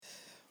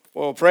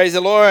Well, praise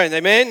the Lord.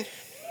 Amen.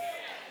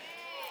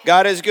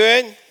 God is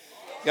good.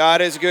 God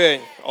is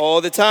good.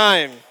 All the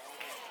time.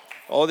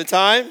 All the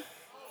time.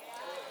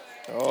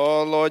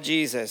 Oh, Lord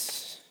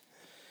Jesus.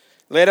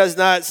 Let us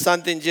not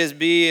something just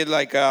be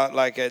like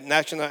a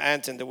national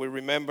anthem that we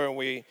remember and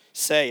we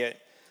say it.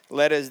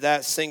 Let us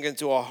that sink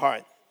into our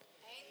heart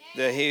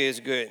that He is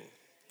good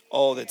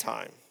all the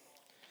time.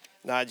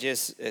 Not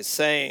just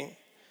saying,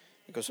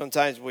 because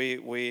sometimes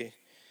we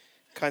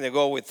kind of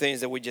go with things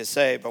that we just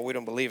say, but we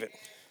don't believe it.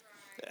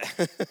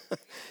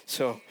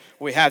 So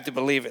we have to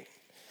believe it.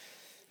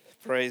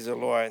 Praise the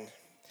Lord.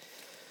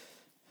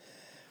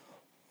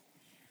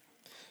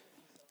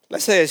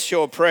 Let's say a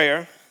short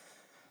prayer.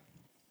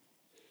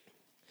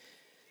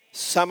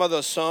 Some of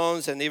the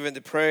songs and even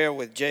the prayer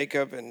with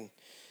Jacob and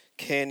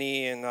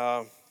Kenny, and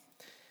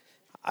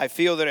I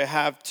feel that it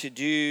have to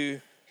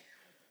do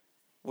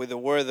with the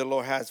word the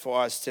Lord has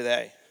for us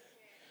today.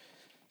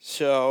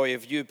 So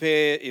if you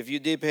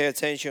did pay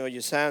attention or you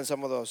sang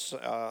some of those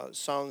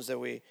songs that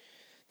we're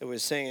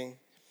singing,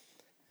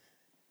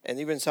 and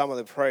even some of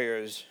the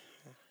prayers,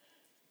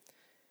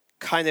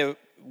 kind of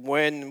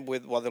went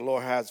with what the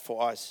Lord has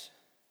for us.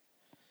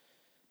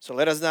 So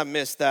let us not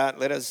miss that.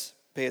 Let us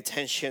pay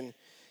attention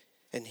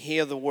and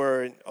hear the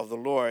word of the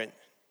Lord.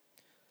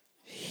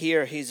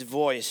 Hear His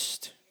voice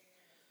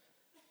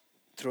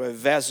through a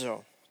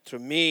vessel, through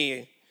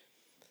me,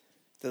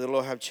 that the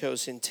Lord have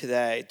chosen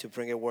today to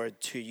bring a word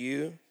to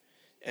you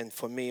and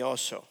for me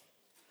also.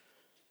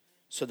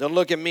 So don't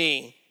look at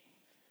me,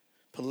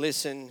 but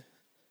listen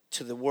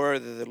to the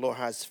word that the Lord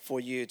has for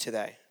you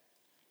today.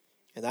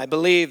 And I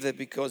believe that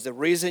because the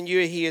reason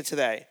you're here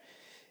today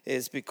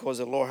is because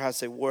the Lord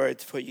has a word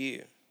for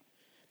you.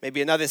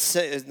 Maybe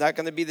it's not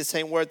going to be the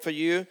same word for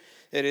you.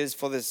 It is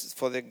for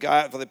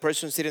the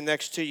person sitting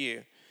next to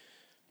you.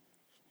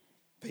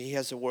 But He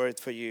has a word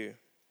for you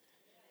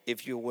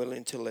if you're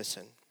willing to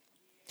listen.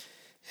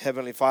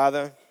 Heavenly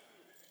Father,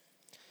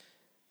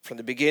 from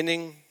the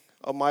beginning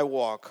of my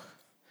walk,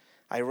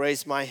 I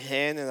raise my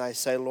hand and I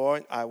say,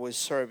 Lord, I will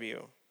serve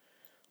you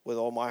with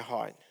all my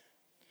heart.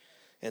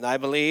 And I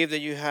believe that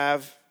you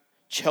have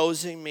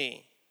chosen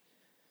me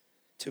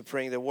to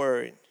bring the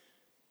word.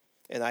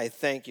 And I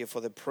thank you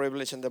for the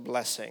privilege and the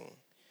blessing.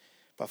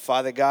 But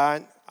Father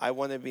God, I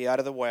want to be out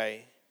of the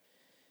way.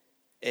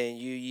 And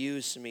you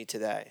use me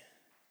today.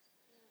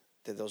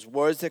 That those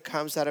words that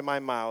comes out of my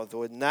mouth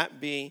would not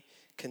be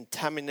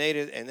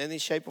contaminated in any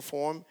shape or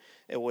form.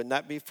 It would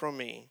not be from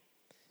me.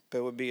 But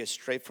it would be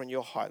straight from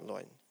your heart,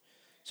 Lord.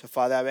 So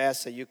Father, I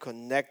ask that you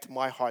connect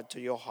my heart to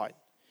your heart.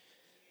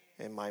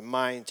 And my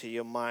mind to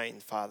your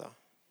mind, Father.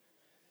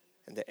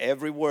 And that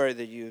every word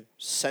that you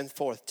send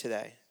forth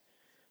today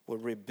will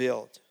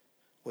rebuild,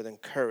 will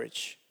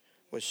encourage,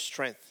 will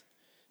strengthen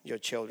your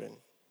children.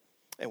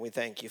 And we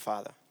thank you,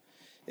 Father.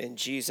 In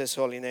Jesus'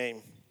 holy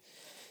name.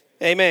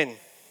 Amen.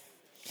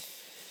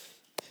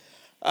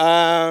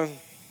 I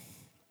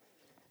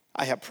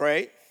have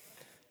prayed.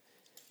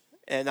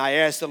 And I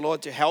asked the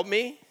Lord to help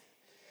me.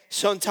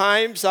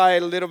 Sometimes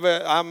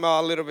I'm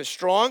a little bit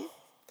strong.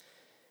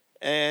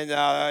 And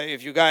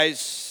if you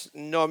guys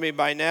know me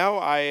by now,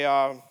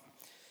 I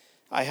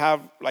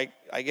have,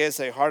 I guess,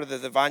 a heart of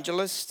the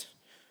evangelist,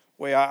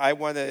 where I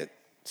want to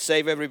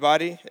save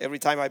everybody every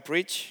time I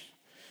preach.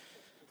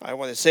 I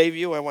want to save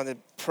you. I want to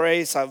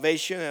pray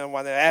salvation. And I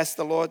want to ask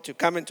the Lord to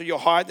come into your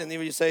heart. And if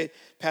you say,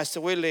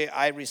 Pastor Willie,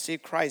 I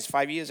received Christ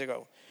 5 years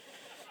ago.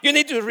 You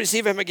need to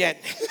receive Him again.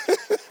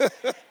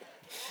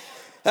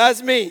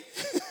 That's me.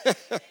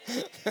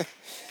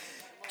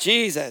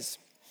 Jesus.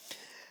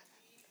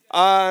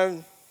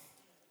 The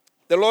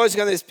Lord is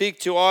going to speak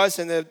to us,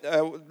 and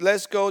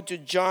let's go to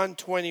John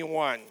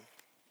 21.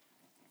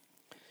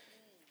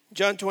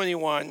 John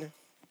 21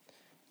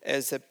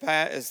 is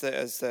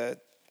the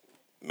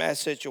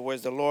message of where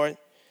the Lord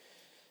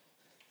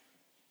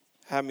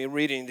had me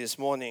reading this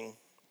morning.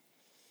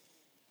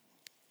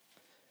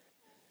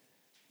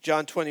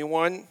 John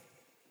 21,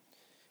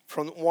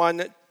 from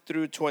 1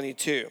 through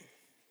 22.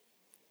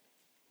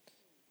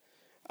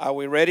 Are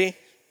we ready?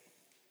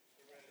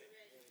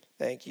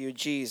 Thank you,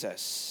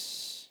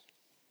 Jesus.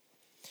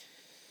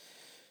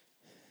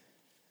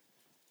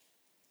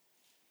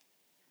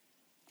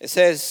 It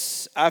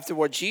says,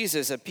 afterward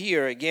Jesus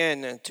appeared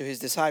again to His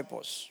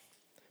disciples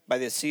by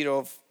the Sea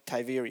of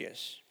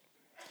Tiberias.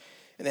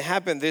 And it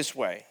happened this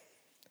way.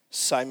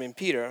 Simon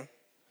Peter,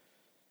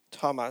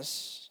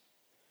 Thomas,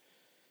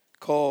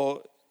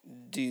 called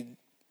Didymus,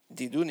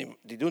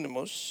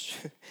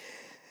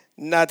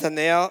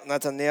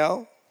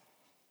 Nathanael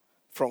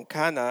from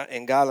Cana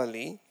in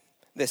Galilee,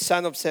 the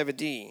son of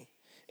Zebedee,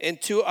 and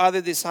 2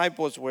 other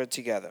disciples were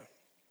together.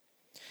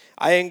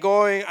 I am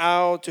going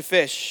out to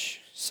fish,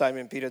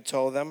 Simon Peter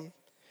told them.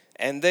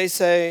 And they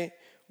say,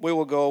 we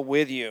will go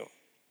with you.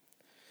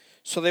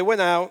 So they went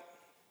out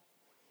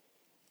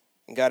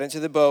and got into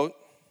the boat.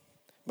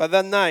 But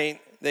that night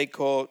they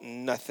caught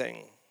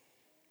nothing.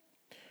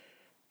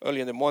 Early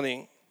in the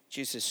morning,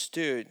 Jesus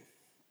stood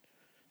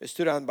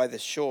on the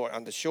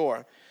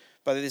shore.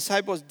 But the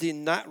disciples did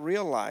not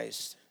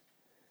realize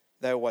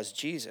that it was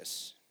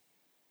Jesus.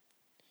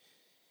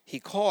 He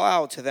called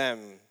out to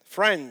them,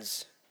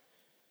 "Friends,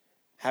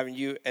 haven't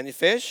you any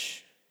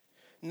fish?"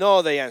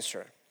 "No," they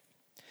answered.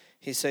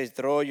 He says,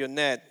 "Throw your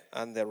net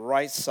on the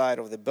right side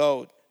of the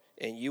boat,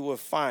 and you will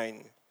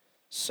find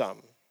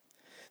some."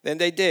 Then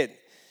they did.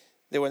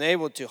 They were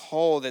unable to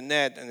hold the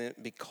net and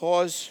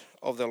because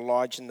of the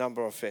large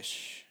number of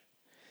fish.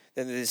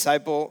 Then the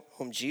disciple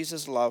whom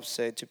Jesus loved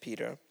said to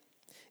Peter,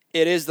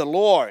 "It is the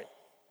Lord."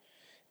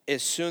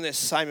 As soon as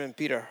Simon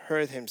Peter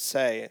heard him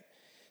say,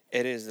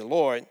 "It is the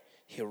Lord,"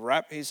 he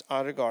wrapped his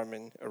outer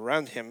garment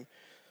around him,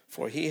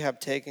 for he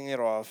had taken it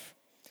off,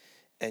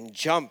 and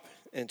jumped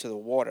into the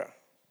water.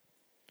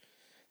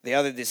 The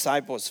other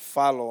disciples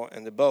followed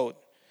in the boat,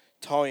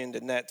 towing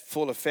the net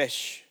full of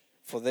fish,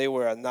 for they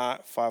were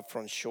not far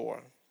from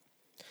shore,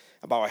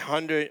 about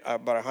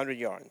 100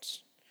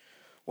 yards.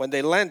 When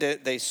they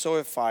landed, they saw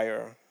a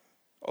fire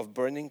of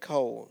burning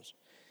coals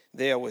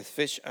there with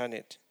fish on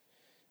it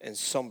and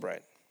some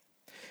bread.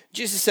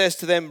 Jesus says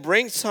to them,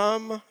 Bring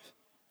some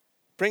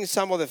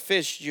of the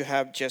fish you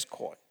have just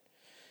caught."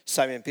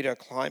 Simon Peter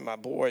climbed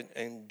aboard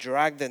and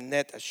dragged the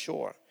net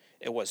ashore.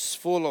 It was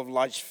full of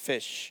large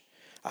fish,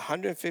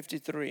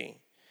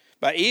 153.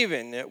 But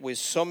even with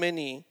so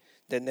many,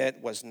 the net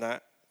was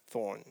not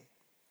torn.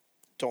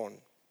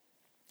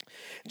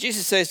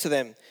 Jesus says to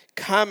them,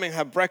 "Come and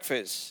have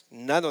breakfast."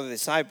 None of the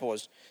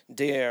disciples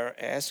dare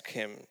ask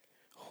him,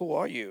 "Who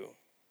are you?"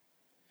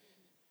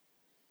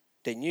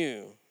 They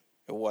knew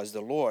it was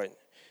the Lord.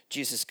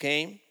 Jesus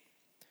came,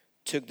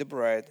 took the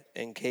bread,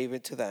 and gave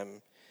it to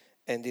them,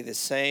 and did the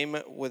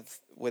same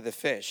with the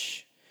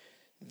fish.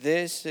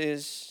 This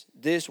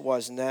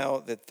was now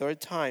the third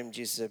time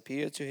Jesus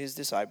appeared to his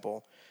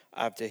disciple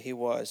after he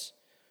was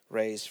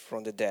raised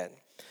from the dead.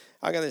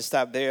 I'm going to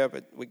stop there,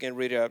 but we can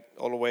read it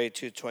all the way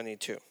to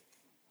 22.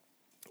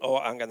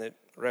 Or I'm going to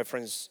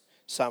reference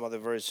some of the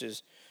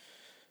verses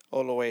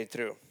all the way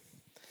through.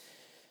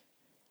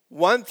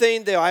 One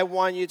thing that I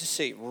want you to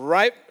see,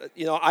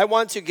 I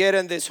want to get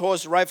in this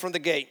horse right from the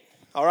gate.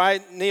 All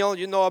right, Neil,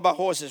 you know about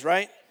horses,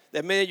 right?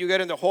 The minute you get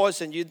in the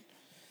horse and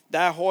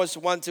that horse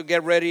wants to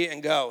get ready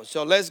and go.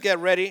 So let's get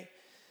ready.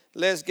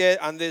 Let's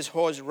get on this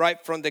horse right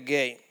from the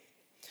gate.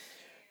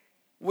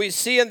 We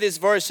see in these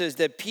verses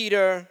that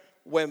Peter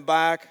went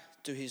back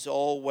to his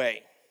old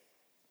way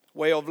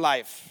of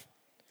life.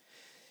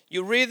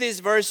 You read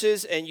these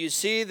verses and you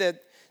see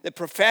that the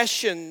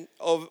profession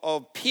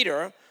of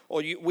Peter,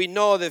 we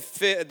know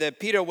that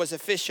Peter was a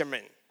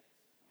fisherman.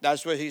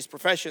 That's what his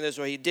profession is,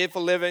 what he did for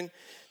a living.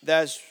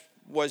 That's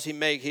what he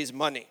made his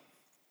money.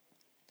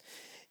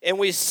 And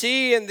we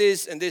see in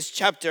this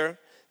chapter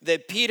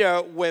that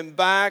Peter went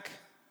back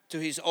to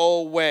his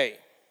old way.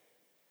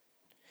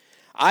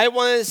 I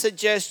want to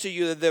suggest to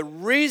you that the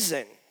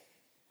reason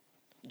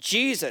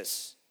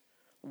Jesus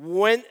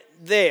went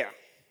there,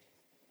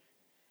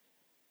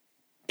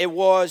 it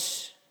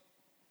was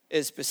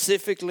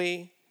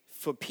specifically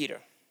for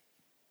Peter.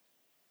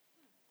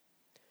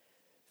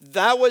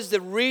 That was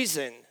the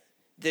reason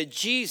that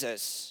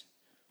Jesus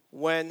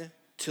went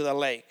to the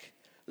lake,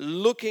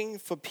 looking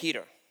for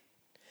Peter.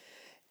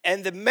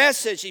 And the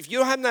message, if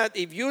you're not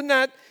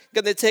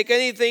going to take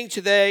anything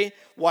today,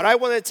 what I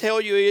want to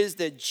tell you is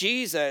that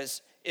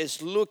Jesus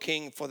is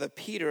looking for the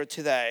Peter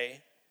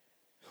today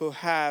who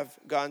have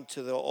gone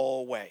to the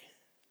old way.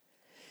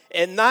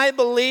 And I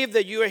believe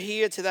that you are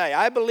here today.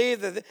 I believe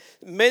that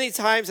many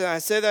times, and I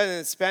said that in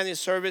the Spanish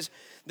service,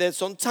 that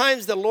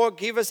sometimes the Lord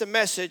gives us a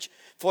message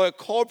for a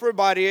corporate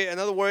body, in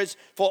other words,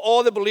 for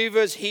all the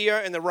believers here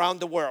and around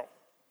the world.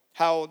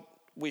 How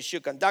we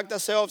should conduct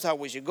ourselves, how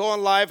we should go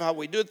in life, how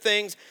we do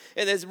things.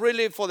 And it's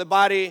really for the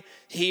body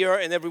here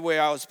and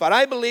everywhere else. But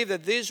I believe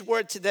that this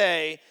word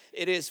today,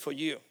 it is for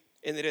you.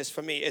 And it is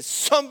for me. It's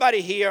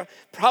somebody here,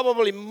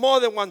 probably more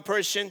than one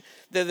person,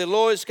 that the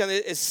Lord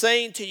is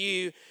saying to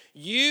you,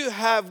 you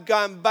have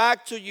gone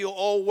back to your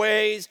old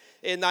ways,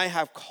 and I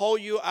have called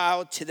you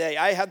out today.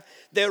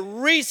 The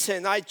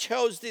reason I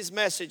chose this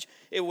message,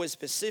 it was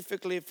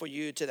specifically for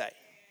you today.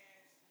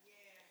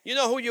 You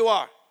know who you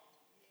are.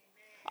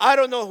 I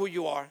don't know who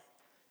you are.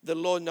 The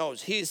Lord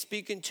knows. He is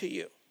speaking to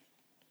you.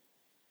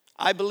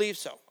 I believe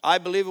so. I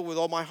believe it with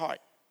all my heart.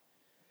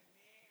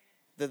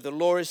 That the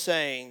Lord is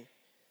saying,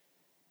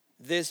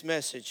 this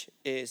message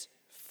is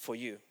for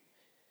you.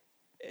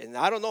 And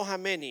I don't know how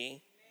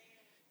many.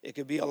 It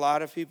could be a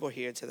lot of people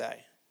here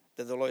today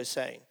that the Lord is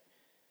saying,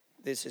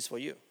 this is for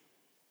you.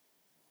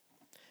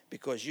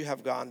 Because you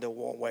have gone the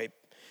wrong way.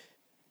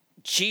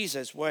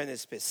 Jesus went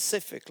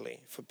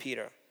specifically for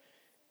Peter.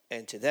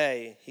 And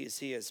today, he's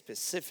here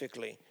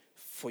specifically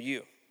for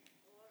you.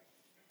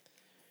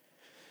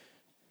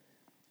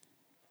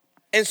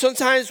 And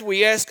sometimes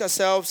we ask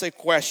ourselves a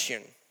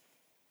question.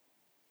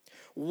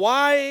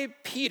 Why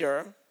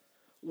Peter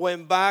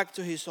went back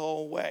to his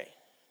old way?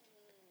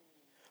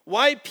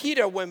 Why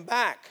Peter went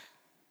back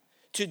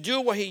to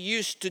do what he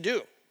used to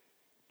do?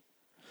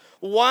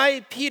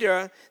 Why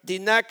Peter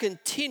did not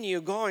continue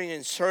going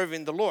and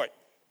serving the Lord?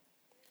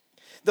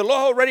 The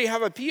Lord already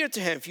have appeared to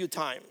him a few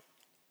times.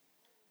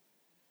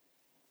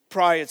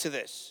 prior to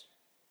this.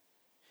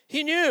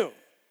 He knew.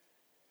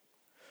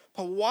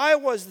 But why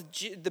was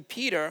the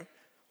Peter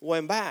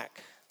went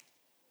back?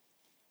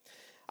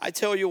 I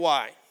tell you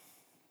why.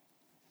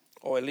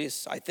 Or at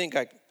least I think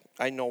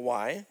I know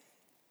why.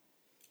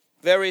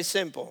 Very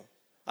simple.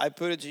 I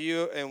put it to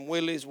you in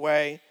Willie's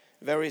way.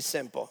 Very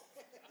simple.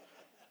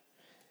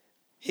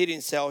 He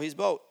didn't sell his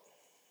boat.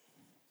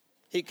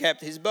 He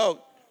kept his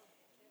boat.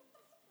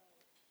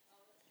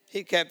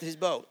 He kept his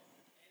boat.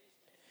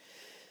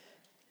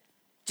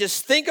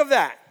 Just think of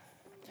that.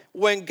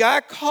 When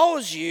God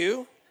calls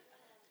you,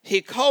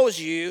 He calls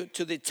you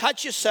to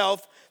detach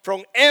yourself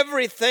from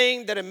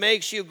everything that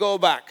makes you go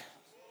back.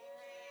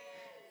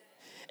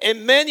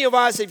 And many of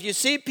us, if you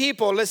see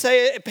people, let's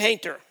say a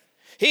painter.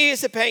 He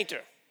is a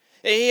painter.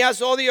 And he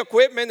has all the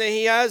equipment, and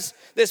he has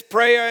the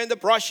sprayer and the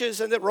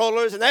brushes and the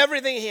rollers and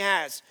everything he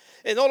has.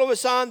 And all of a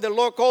sudden, the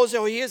Lord calls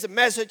him, he hears a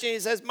message, and he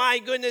says, my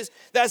goodness,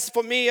 that's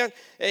for me. And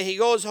he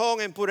goes home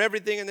and put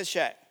everything in the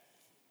shed.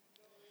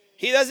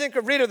 He doesn't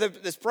get rid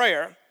of the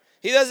sprayer.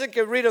 He doesn't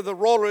get rid of the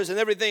rollers and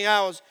everything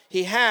else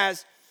he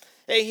has.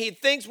 And he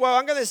thinks, well,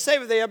 I'm going to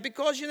save it there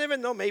because you never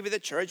know. Maybe the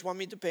church want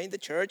me to paint the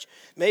church.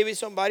 Maybe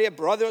somebody, a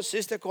brother or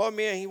sister called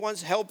me and he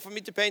wants help for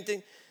me to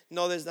painting.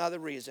 No, there's not a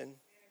reason.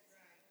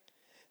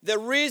 The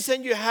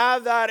reason you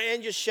have that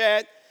in your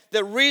shed,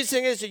 the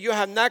reason is that you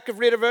have not got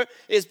rid of it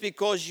is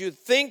because you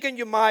think in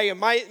your mind,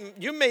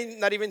 you may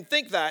not even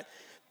think that,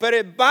 but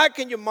it back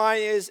in your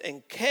mind is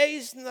in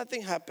case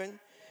nothing happened,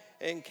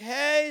 in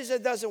case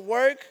it doesn't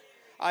work,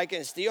 I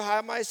can still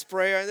have my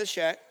sprayer in the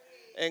shed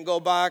and go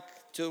back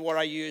to what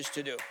I used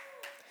to do.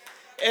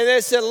 And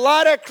there's a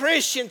lot of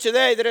Christians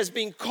today that has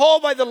been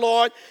called by the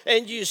Lord,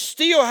 and you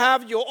still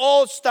have your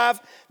old stuff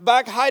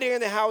back hiding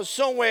in the house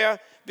somewhere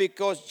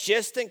because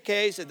just in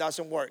case it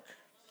doesn't work.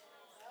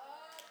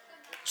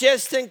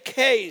 Just in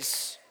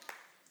case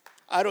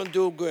I don't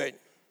do good.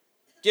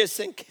 Just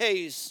in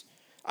case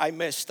I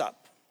messed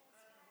up.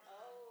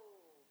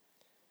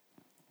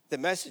 The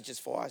message is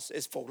for us.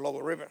 It's for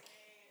Global River.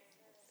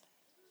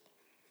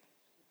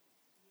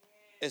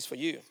 It's for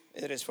you.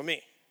 And it is for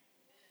me.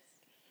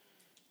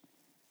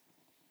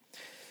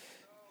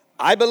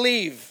 I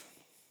believe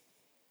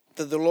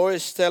that the Lord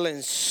is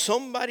telling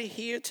somebody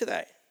here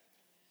today,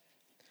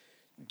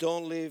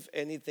 don't leave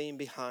anything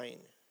behind.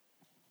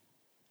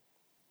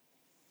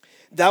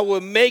 That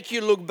will make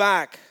you look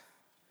back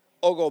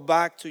or go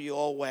back to your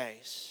old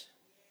ways.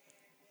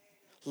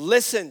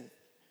 Listen,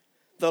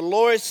 the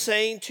Lord is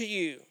saying to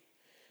you,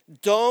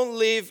 don't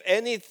leave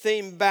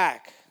anything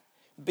back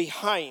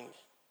behind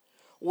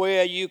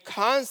where you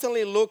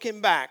constantly looking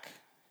back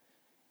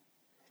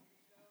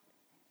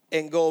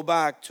and go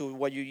back to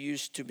what you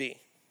used to be.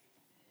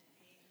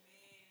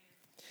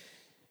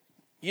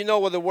 You know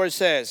what the word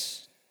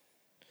says.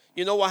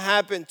 You know what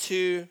happened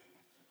to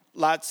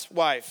Lot's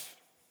wife?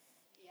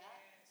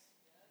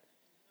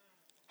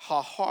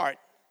 Her heart,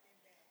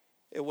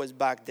 it was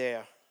back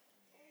there.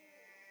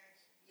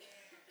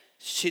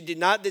 She did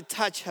not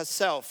detach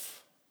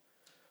herself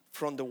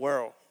from the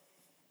world.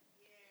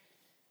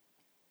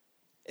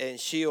 And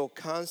she'll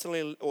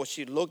constantly, or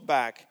she looked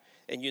back,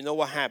 and you know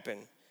what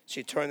happened?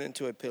 She turned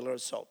into a pillar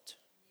of salt.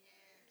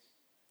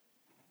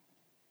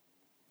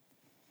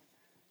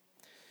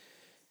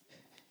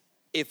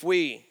 If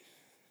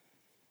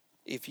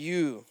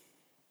you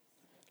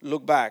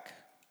look back,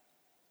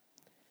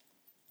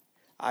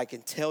 I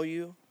can tell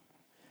you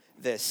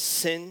that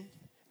sin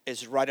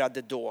is right at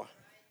the door.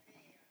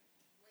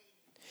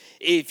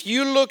 If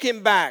you're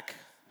looking back,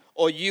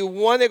 or you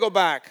want to go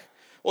back,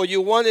 or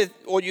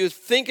you're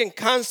thinking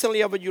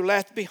constantly of what you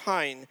left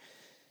behind,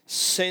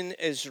 sin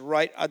is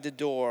right at the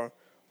door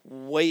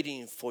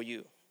waiting for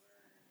you.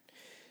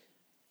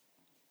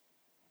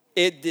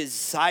 It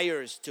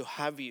desires to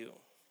have you.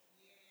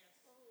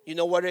 You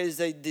know what is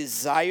a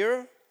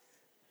desire?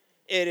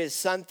 It is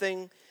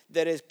something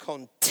that is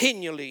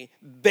continually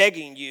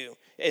begging you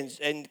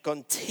and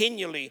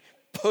continually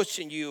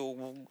pushing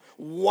you,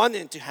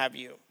 wanting to have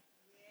you.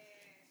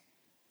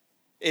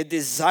 It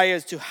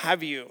desires to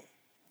have you.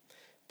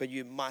 But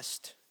you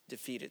must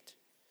defeat it.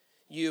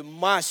 You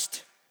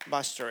must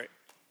master it.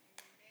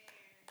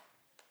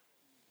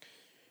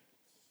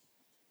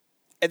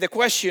 And the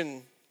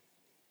question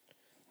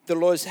the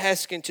Lord is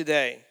asking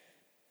today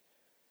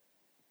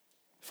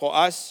for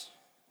us,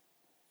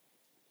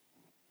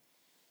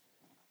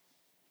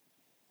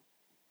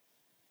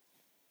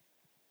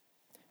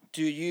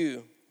 do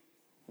you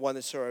want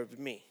to serve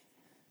me?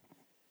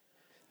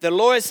 The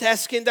Lord is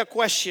asking the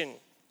question,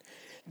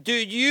 do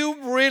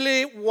you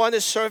really want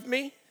to serve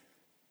me?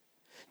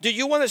 Do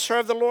you want to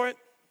serve the Lord?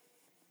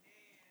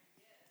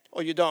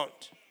 Or you don't?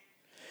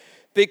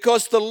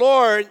 Because the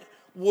Lord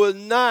will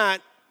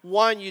not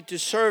want you to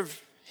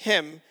serve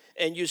Him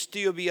and you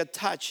still be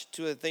attached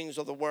to the things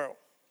of the world.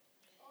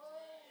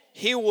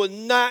 He will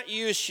not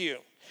use you.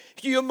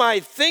 You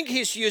might think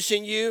He's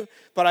using you,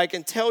 but I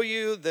can tell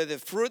you that the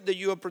fruit that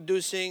you are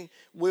producing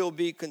will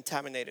be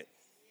contaminated.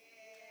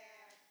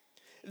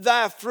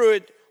 That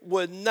fruit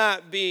would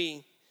not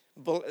be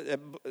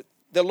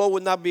the Lord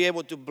would not be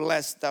able to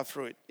bless that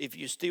fruit if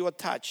you still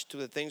attached to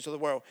the things of the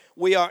world.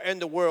 We are in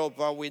the world,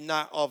 but we're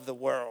not of the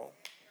world.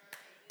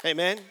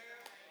 Amen?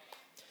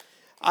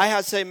 I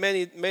have said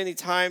many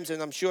times,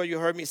 and I'm sure you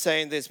heard me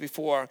saying this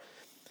before,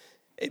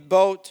 a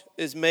boat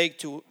is made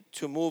to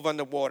move on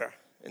the water.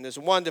 And it's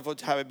wonderful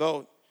to have a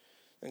boat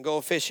and go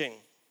fishing.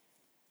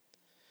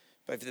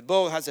 But if the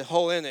boat has a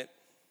hole in it,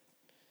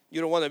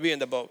 you don't want to be in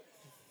the boat.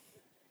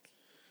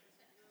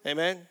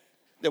 Amen?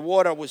 The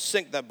water will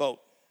sink that boat.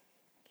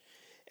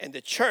 And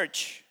the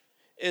church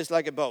is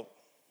like a boat.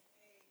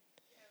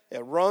 It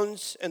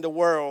runs in the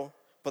world,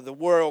 but the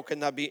world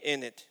cannot be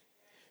in it.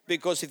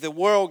 Because if the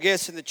world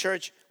gets in the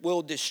church,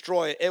 we'll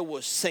destroy it. It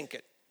will sink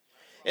it.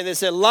 And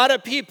there's a lot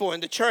of people in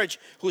the church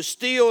who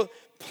still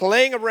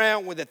playing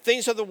around with the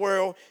things of the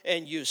world,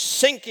 and you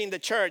sink in the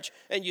church,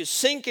 and you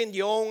sink in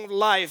your own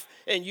life,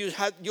 and you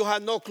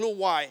have no clue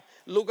why.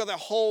 Look at the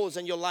holes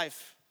in your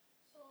life.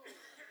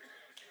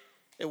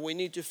 And we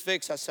need to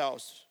fix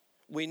ourselves.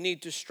 We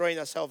need to straighten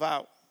ourselves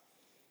out.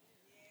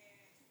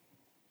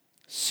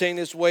 Sin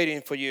is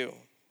waiting for you.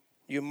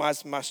 You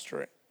must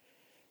master it.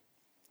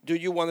 Do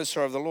you want to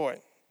serve the Lord?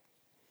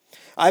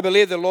 I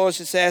believe the Lord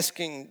is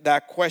asking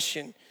that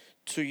question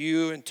to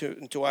you and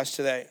to us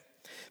today.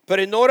 But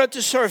in order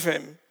to serve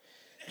Him,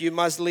 you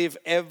must leave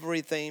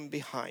everything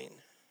behind.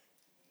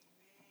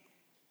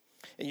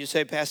 And you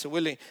say, Pastor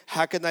Willie,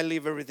 how can I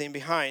leave everything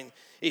behind?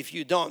 If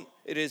you don't,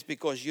 it is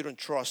because you don't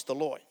trust the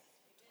Lord.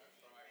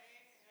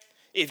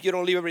 If you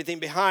don't leave everything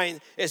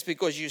behind, it's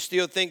because you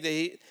still think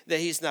that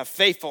He's not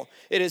faithful.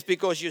 It is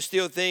because you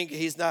still think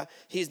He's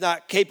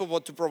not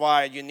capable to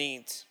provide your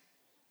needs.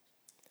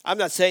 I'm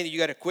not saying that you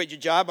got to quit your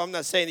job. I'm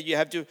not saying that you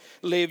have to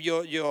leave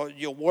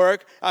your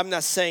work. I'm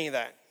not saying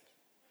that.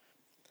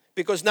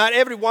 Because not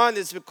everyone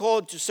is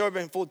called to serve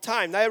Him full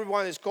time. Not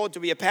everyone is called to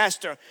be a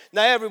pastor.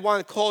 Not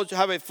everyone is called to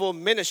have a full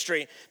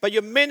ministry. But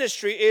your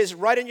ministry is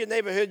right in your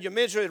neighborhood. Your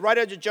ministry is right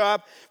at your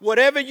job.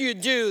 Whatever you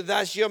do,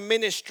 that's your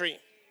ministry.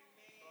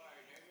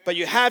 But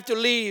you have to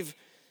leave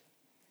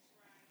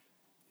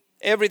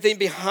everything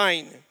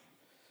behind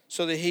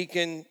so that He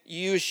can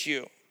use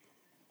you.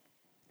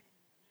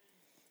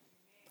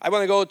 I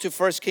want to go to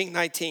 1 Kings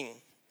 19.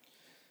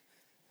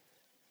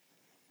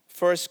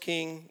 1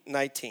 Kings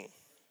 19.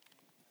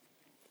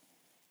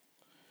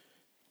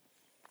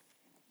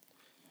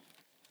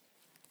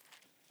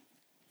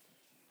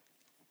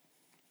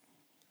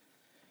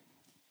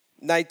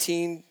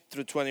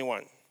 through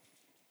 21.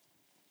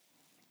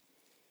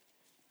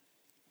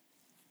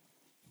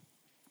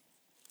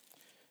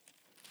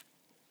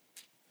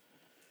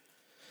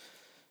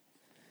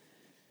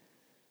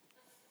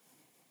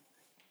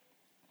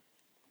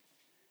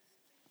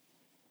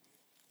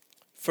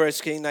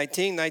 First Kings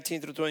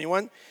 19 through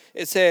 21.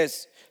 It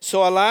says,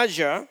 so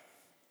Elijah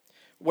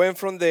went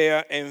from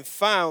there and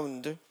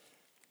found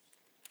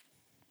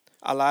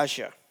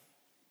Elisha,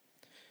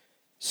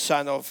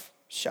 son of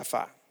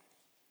Shaphat.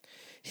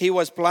 He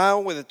was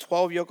plowing with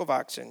 12 yoke of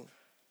oxen,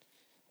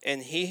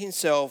 and he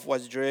himself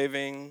was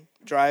driving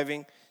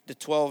the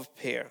 12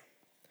 pair.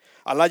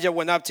 Elijah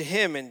went up to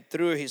him and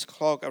threw his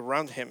cloak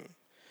around him.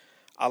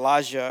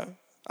 Elisha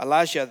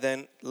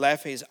then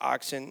left his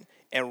oxen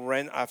and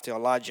ran after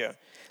Elijah.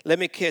 Let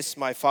me kiss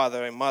my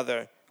father and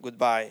mother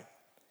goodbye,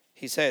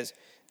 he says,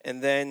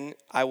 and then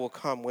I will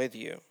come with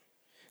you.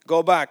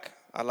 Go back,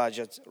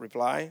 Elijah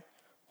replied.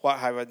 What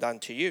have I done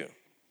to you?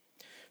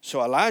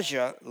 So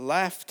Elijah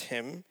left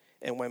him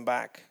and went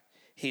back.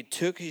 He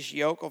took his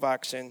yoke of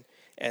oxen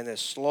and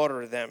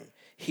slaughtered them.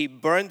 He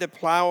burned the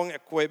plowing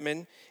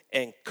equipment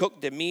and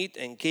cooked the meat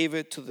and gave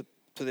it to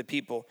the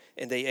people,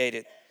 and they ate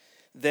it.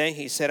 Then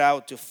he set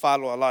out to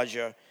follow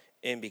Elijah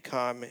and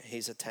become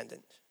his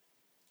attendant.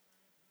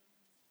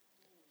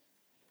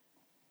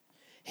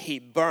 He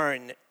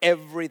burned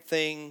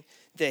everything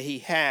that he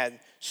had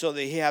so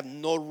that he had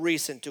no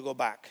reason to go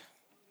back.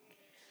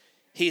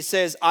 He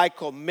says, I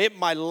commit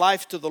my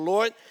life to the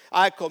Lord.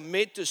 I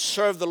commit to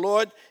serve the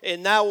Lord,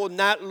 and I will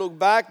not look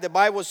back. The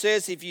Bible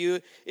says if you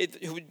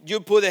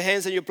put the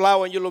hands on your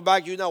plow and you look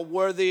back, you're not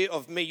worthy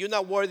of me. You're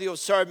not worthy of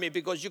serving me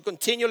because you're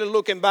continually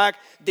looking back,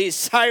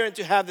 desiring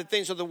to have the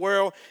things of the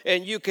world,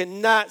 and you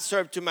cannot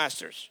serve two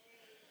masters.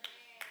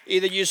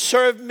 Either you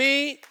serve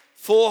me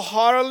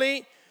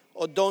full-heartedly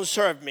or don't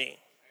serve me.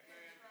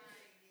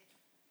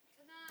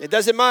 It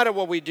doesn't matter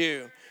what we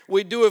do.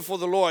 We do it for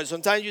the Lord.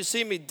 Sometimes you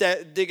see me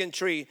digging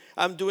tree.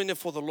 I'm doing it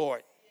for the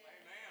Lord.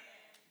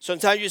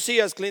 Sometimes you see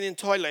us cleaning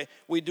toilet.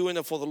 We're doing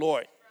it for the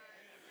Lord.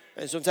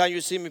 And sometimes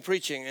you see me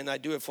preaching and I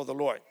do it for the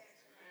Lord.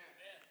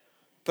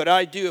 But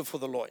I do it for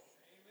the Lord.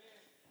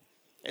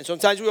 And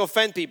sometimes we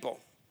offend people.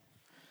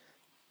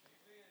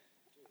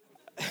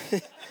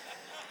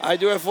 I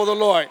do it for the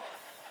Lord.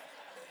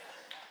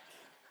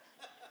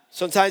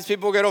 Sometimes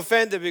people get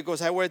offended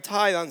because I wear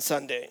tie on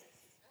Sunday.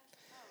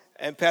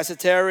 And Pastor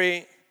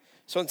Terry,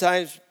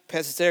 sometimes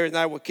Pastor Terry and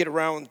I would kid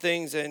around on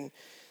things, and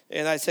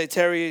I say,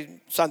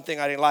 Terry, something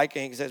I didn't like,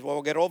 and he says, well,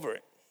 we'll get over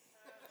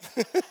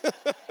it.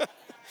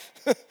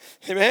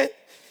 Amen?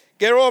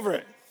 Get over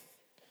it.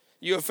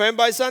 You offend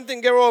by something,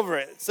 get over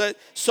it.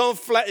 So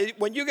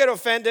when you get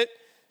offended,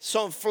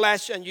 some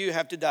flesh and you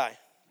have to die.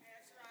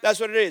 That's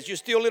what it is. You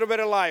steal a little bit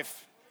of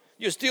life.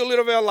 You steal a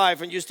little bit of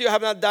life, and you still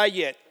have not died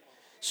yet.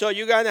 So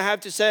you're going to have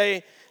to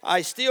say,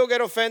 I still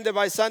get offended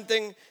by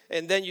something,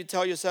 and then you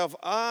tell yourself,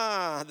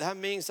 that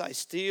means I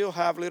still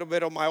have a little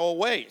bit of my old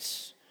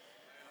ways.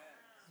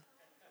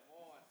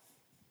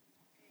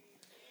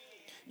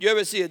 You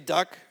ever see a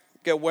duck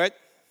get wet?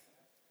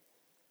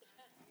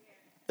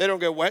 They don't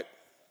get wet,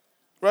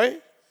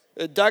 right?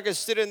 The duck is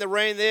sitting in the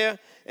rain there,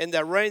 and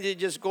the rain is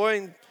just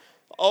going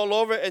all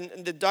over,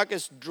 and the duck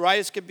is dry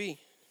as can be.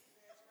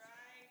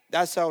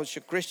 That's how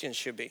Christians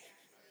should be.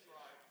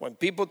 When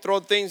people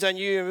throw things on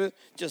you,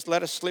 just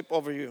let it slip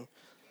over you.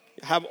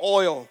 Have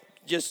oil.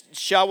 Just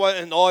shower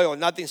in oil.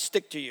 Nothing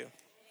stick to you.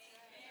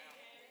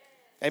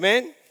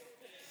 Amen?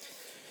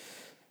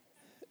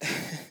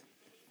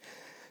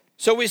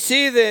 So we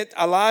see that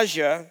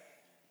Elijah,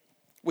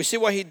 we see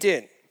what he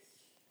did.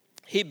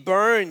 He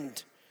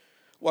burned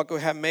what could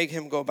have made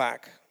him go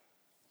back.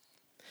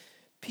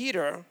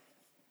 Peter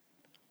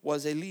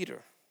was a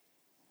leader.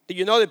 Did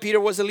you know that Peter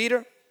was a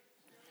leader?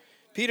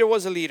 Peter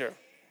was a leader.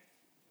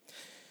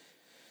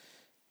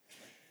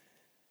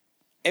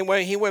 And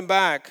when he went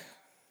back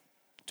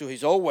to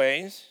his old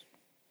ways,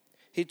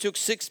 he took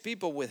 6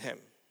 people with him.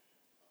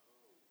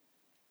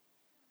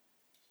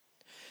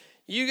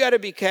 You got to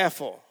be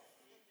careful.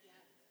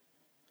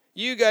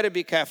 You got to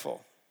be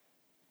careful.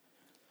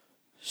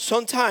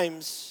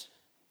 Sometimes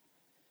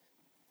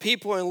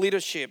people in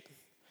leadership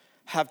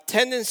have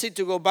tendency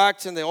to go back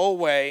to the old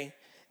way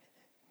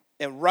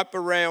and wrap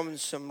around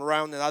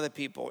other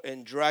people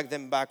and drag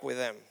them back with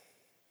them.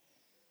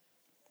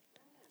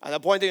 I'm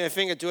not pointing a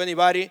finger to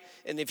anybody,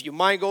 and if you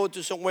might go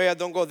to somewhere,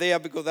 don't go there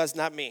because that's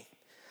not me.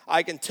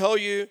 I can tell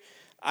you,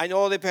 I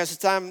know that Pastor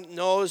Tom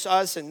knows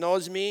us and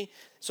knows me.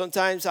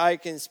 Sometimes I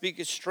can speak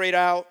it straight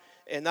out,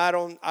 and I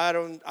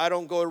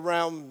don't go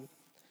around.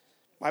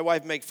 My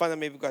wife makes fun of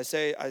me because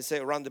I say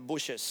around the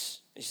bushes.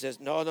 And she says,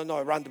 no,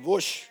 around the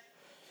bush.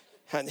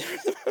 And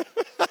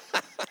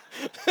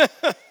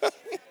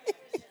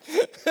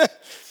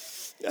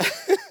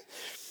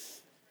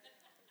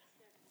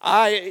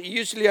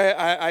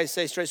I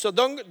say straight. So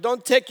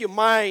don't take your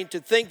mind to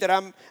think that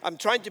I'm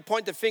trying to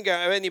point the finger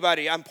at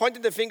anybody. I'm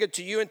pointing the finger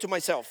to you and to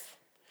myself.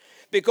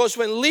 Because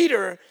when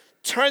leaders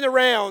turn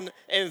around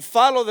and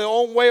follow their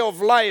own way of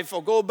life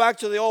or go back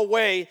to the old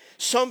way,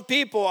 some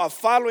people are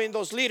following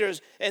those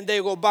leaders and they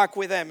go back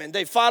with them. And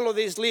they follow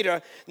this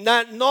leader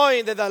not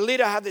knowing that the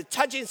leader has to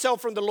touch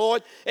himself from the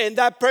Lord and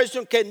that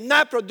person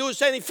cannot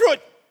produce any fruit.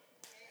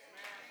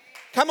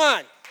 Come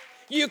on.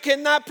 You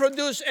cannot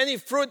produce any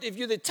fruit if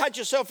you detach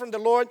yourself from the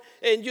Lord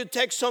and you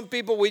take some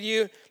people with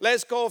you.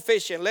 Let's go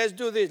fishing. Let's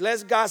do this.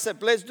 Let's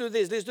gossip. Let's do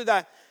this. Let's do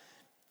that.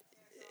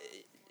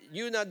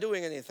 You're not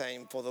doing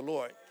anything for the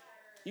Lord.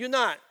 You're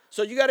not.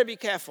 So you got to be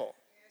careful.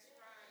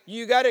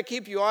 You got to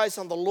keep your eyes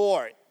on the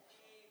Lord.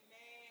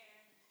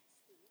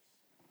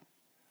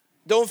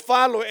 Don't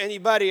follow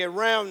anybody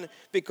around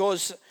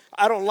because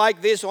I don't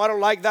like this or I don't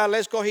like that.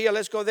 Let's go here.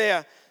 Let's go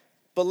there.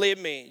 Believe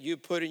me, you're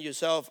putting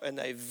yourself in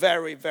a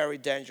very, very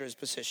dangerous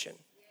position.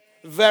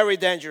 Very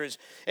dangerous.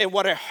 And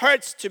what it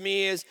hurts to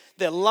me is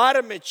that a lot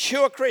of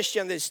mature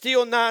Christians, they're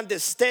still not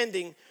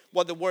understanding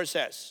what the word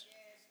says.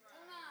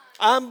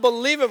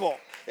 Unbelievable.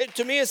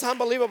 To me, it's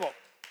unbelievable.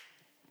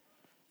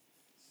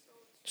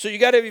 So you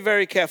got to be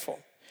very careful.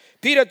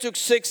 Peter took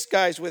 6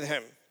 guys with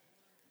him.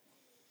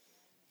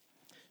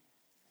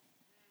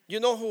 You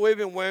know who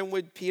even went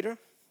with Peter?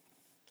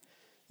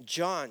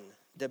 John,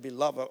 the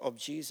beloved of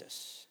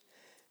Jesus.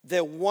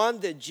 The one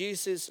that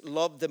Jesus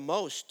loved the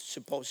most,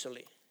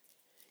 supposedly.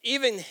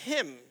 Even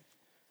him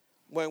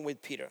went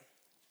with Peter.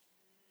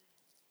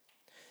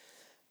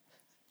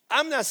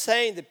 I'm not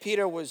saying that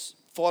Peter was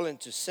falling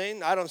to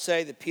sin. I don't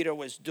say that Peter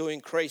was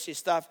doing crazy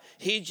stuff.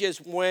 He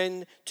just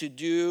went to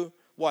do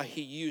what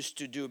he used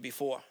to do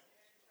before.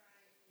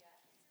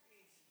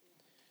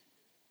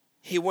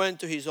 He went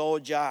to his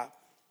old job.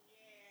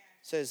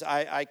 Says,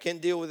 I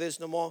can't deal with this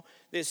no more.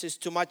 This is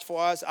too much for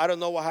us. I don't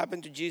know what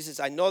happened to Jesus.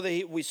 I know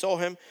that we saw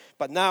him,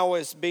 but now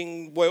it's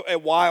been a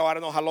while. I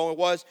don't know how long it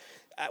was.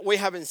 We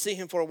haven't seen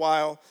him for a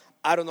while.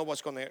 I don't know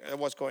what's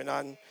going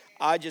on.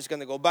 I'm just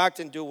going to go back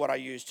and do what I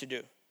used to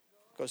do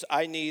because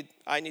I need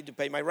to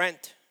pay my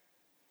rent.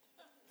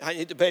 I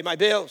need to pay my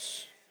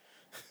bills.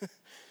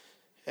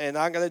 And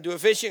I'm going to do a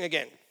fishing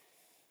again.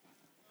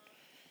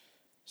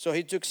 So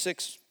he took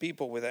 6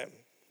 people with him.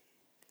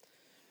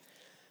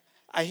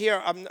 I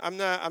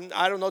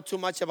don't know too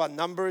much about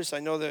numbers. I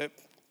know that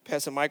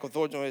Pastor Michael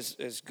Thornton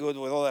is good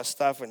with all that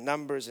stuff and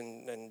numbers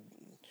and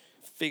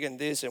figuring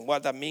this and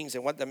what that means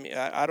and what that means.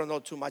 I don't know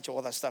too much of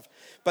all that stuff.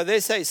 But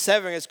they say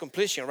 7 is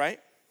completion, right?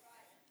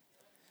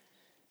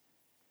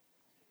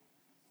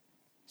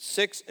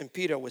 6 and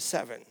Peter was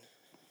 7.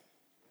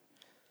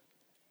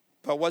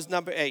 But what's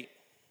number 8?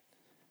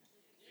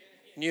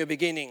 New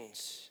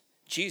beginnings.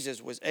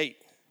 Jesus was 8.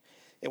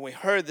 And we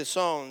heard the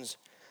songs,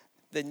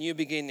 the new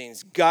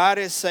beginnings. God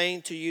is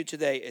saying to you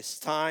today, it's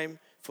time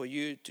for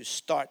you to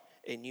start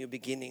a new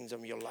beginnings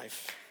of your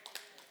life.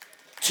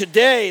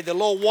 Today, the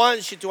Lord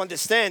wants you to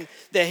understand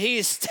that He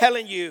is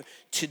telling you,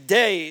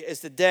 today is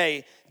the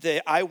day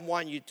that I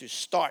want you to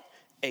start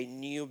a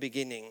new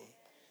beginning.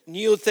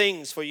 New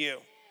things for you.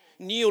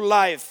 New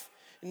life.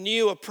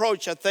 New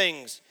approach of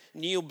things.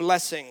 New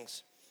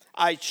blessings.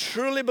 I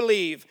truly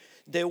believe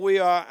that we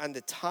are at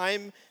the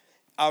time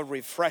of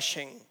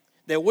refreshing.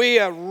 That we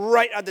are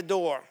right at the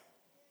door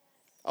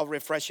of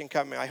refreshing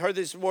coming. I heard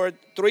this word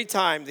 3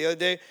 times the other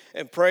day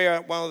in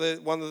prayer. One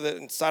of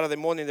the Saturday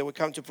morning that we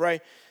come to pray.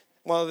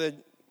 One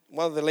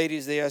of the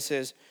ladies there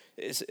says,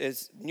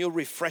 "Is new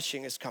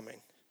refreshing is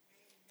coming,"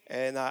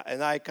 and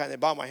I kind of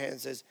bow my head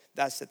and says,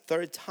 "That's the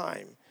 3rd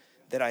time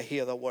that I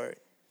hear the word."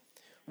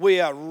 We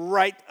are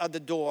right at the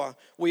door.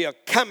 We are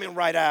coming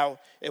right out,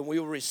 and we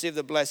will receive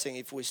the blessing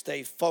if we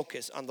stay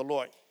focused on the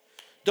Lord.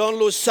 Don't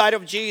lose sight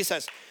of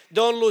Jesus.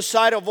 Don't lose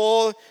sight of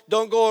all.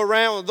 Don't go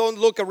around. Don't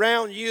look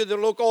around you.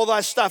 Don't look all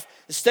that stuff.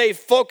 Stay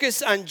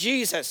focused on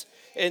Jesus,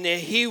 and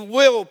He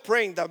will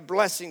bring the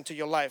blessing to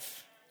your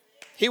life.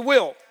 He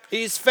will.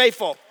 He is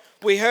faithful.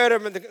 We heard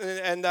Him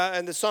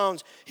in the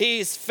Psalms. He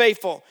is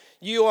faithful.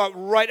 You are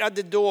right at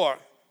the door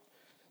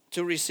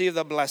to receive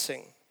the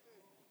blessing.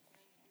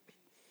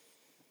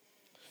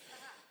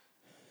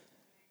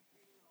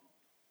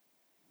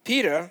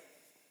 Peter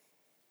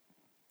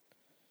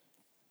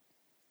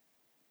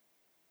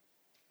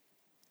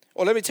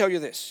let me tell you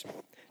this.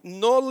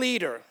 No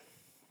leader,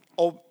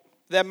 or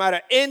that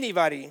matter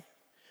anybody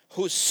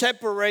who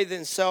separate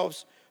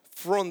themselves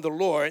from the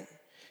Lord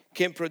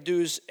can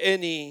produce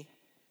any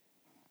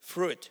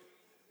fruit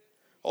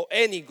or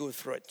any good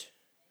fruit.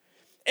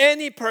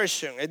 Any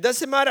person, it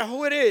doesn't matter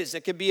who it is.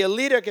 It could be a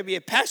leader, it could be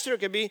a pastor, it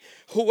could be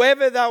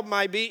whoever that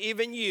might be,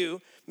 even you.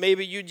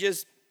 Maybe you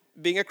just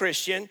being a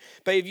Christian.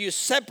 But if you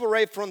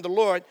separate from the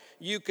Lord,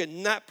 you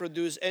cannot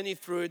produce any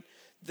fruit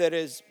that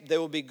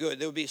will be good,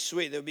 that will be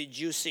sweet, that will be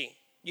juicy.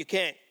 You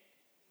can't.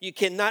 You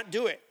cannot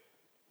do it.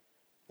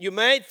 You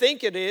may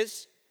think it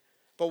is,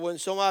 but when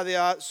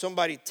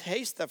somebody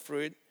tastes the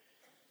fruit,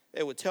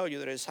 it will tell you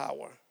that it's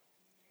sour.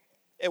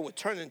 It will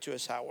turn into a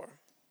sour.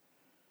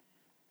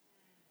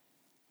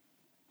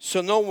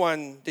 So no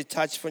one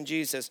detached from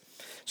Jesus.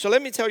 So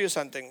let me tell you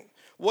something.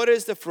 What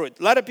is the fruit?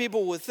 A lot of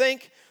people will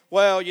think,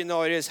 well,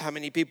 it is how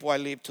many people I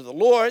lead to the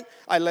Lord.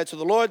 I led to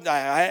the Lord.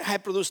 I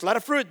produced a lot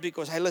of fruit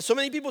because I led so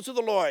many people to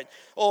the Lord.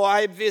 Or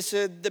I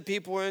visit the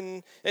people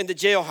in the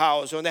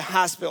jailhouse or in the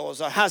hospitals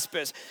or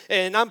hospice.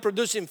 And I'm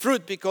producing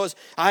fruit because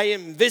I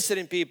am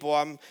visiting people.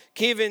 I'm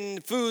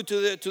giving food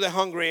to the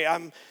hungry.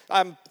 I'm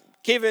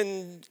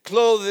giving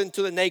clothing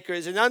to the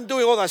naked. And I'm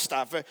doing all that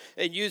stuff.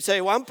 And you say,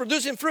 well, I'm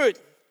producing fruit.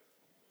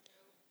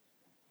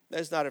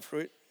 That's not a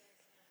fruit.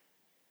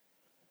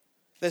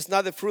 That's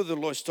not the fruit the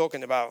Lord's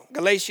talking about.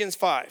 Galatians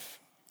 5.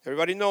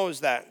 Everybody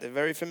knows that. They're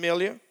very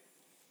familiar.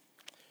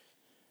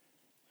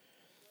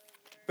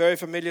 Very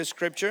familiar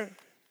scripture.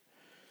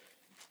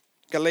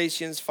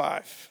 Galatians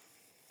 5.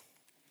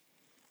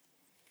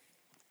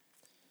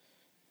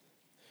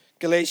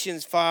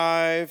 Galatians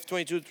 5,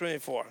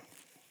 22-24.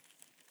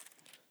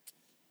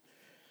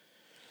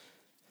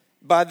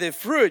 But the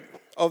fruit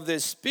of the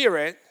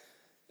Spirit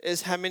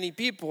is how many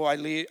people I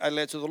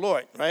led to the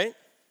Lord, right?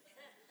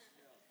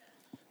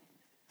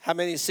 How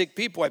many sick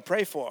people I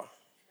pray for?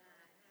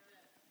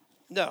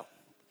 No.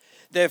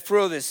 The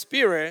fruit of the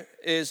Spirit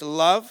is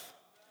love,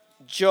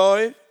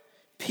 joy,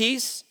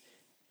 peace,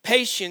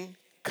 patience,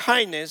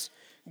 kindness,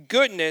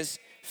 goodness,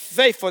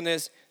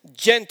 faithfulness,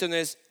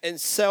 gentleness, and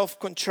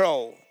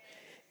self-control.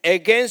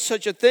 Against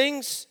such a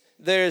things,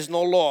 there is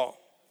no law.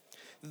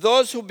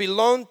 Those who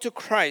belong to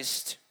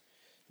Christ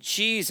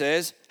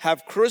Jesus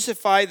have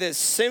crucified the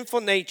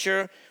sinful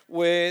nature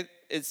with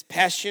its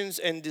passions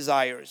and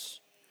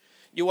desires.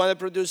 You want to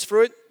produce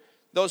fruit?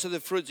 Those are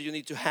the fruits you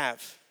need to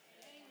have.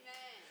 Amen.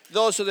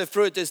 Those are the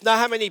fruits. It's not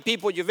how many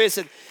people you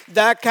visit.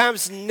 That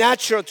comes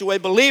natural to a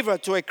believer,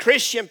 to a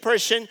Christian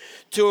person,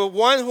 to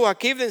one who has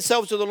given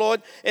themselves to the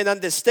Lord and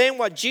understand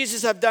what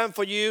Jesus has done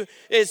for you.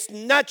 It's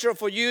natural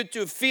for you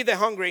to feed the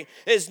hungry.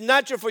 It's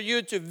natural for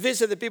you to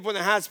visit the people in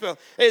the hospital.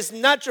 It's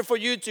natural for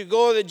you to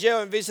go to the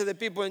jail and visit the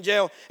people in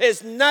jail.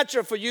 It's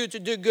natural for you to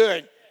do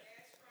good.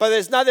 But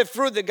it's not the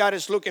fruit that God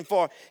is looking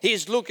for.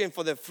 He's looking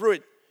for the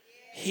fruit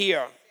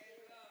here.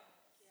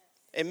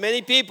 And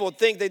many people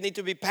think they need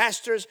to be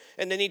pastors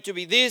and they need to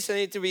be this, and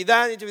they need to be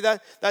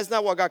that, That's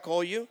not what God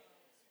called you.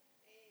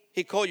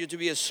 He called you to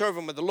be a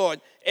servant of the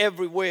Lord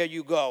everywhere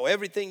you go.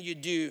 Everything you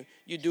do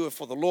it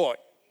for the Lord.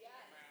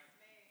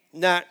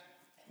 Not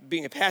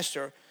being a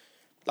pastor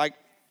like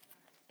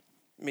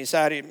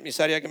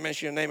Misari, I can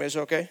mention your name, it's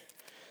okay?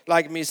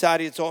 Like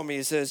Misari told me,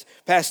 he says,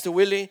 Pastor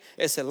Willie,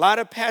 it's a lot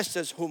of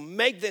pastors who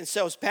make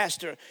themselves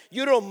pastor.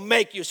 You don't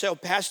make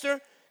yourself pastor.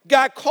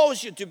 God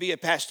calls you to be a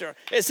pastor.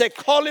 It's a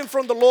calling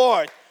from the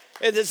Lord.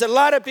 And there's a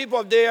lot of people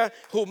up there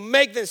who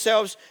make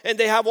themselves, and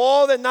they have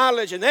all the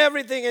knowledge and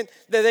everything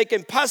that they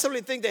can possibly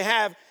think they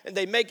have, and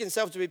they make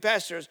themselves to be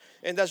pastors.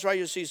 And that's why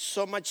you see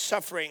so much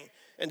suffering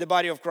in the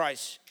body of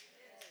Christ.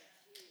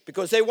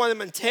 Because they want to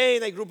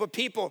maintain a group of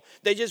people.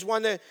 They just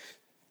want to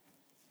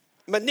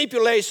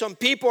manipulate some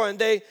people, and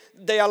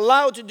they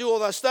allow to do all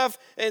that stuff,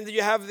 and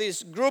you have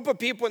this group of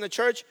people in the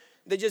church,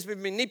 they just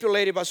been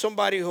manipulated by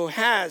somebody who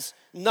has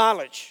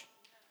knowledge.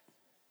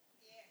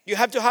 You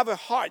have to have a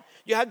heart.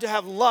 You have to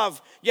have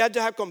love. You have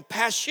to have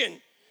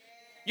compassion.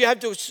 You have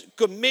to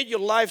commit your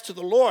life to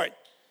the Lord.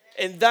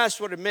 And that's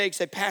what it makes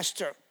a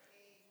pastor.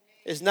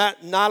 It's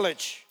not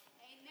knowledge.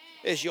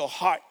 It's your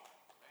heart.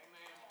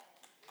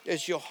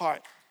 It's your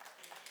heart.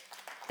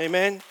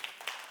 Amen.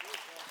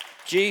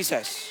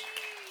 Jesus.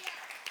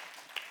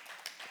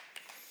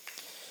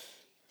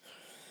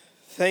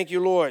 Thank you,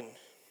 Lord.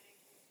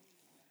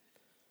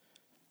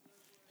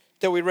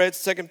 That we read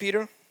 2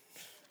 Peter?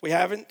 We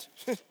haven't?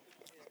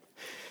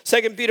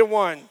 2 Peter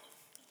 1.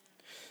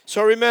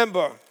 So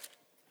remember,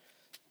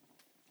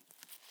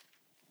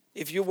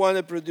 if you want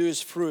to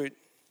produce fruit,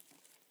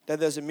 that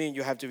doesn't mean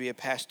you have to be a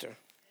pastor.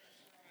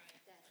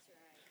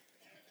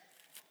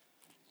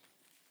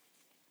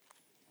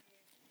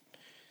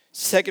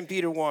 Second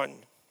Peter 1.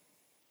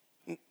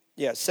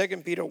 Yeah, 2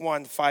 Peter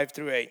 1, 5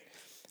 through 8.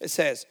 It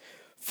says,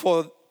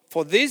 For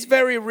this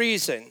very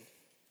reason,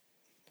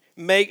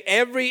 make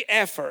every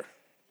effort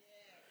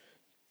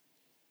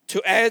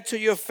to add to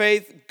your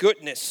faith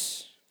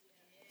goodness,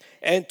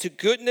 and to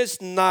goodness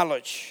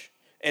knowledge,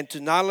 and to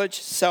knowledge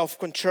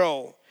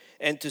self-control,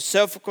 and to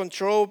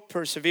self-control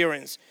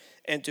perseverance,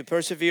 and to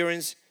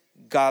perseverance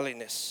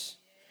godliness,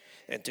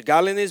 and to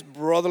godliness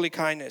brotherly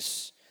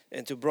kindness,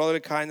 and to brotherly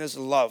kindness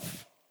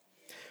love.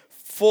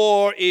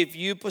 For if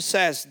you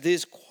possess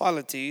these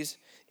qualities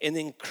in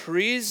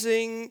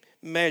increasing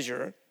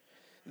measure,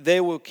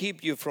 they will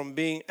keep you from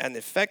being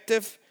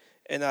ineffective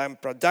and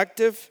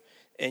unproductive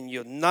in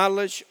your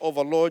knowledge of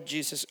our Lord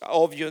Jesus,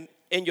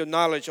 in your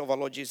knowledge of our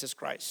Lord Jesus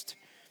Christ.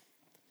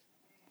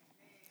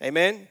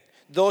 Amen.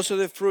 Those are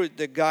the fruit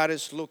that God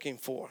is looking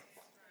for.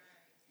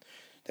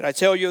 Did I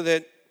tell you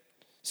that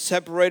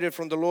separated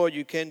from the Lord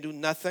you can do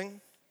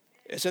nothing?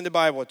 It's in the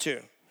Bible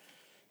too.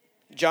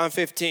 John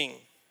 15.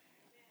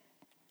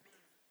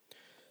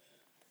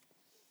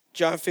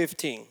 John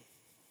 15.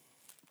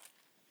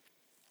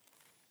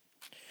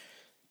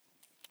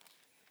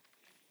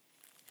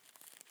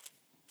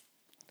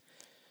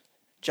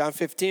 John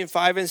 15,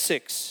 5 and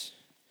 6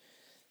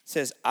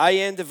 says, I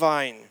am the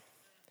vine,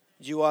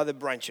 you are the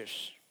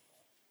branches.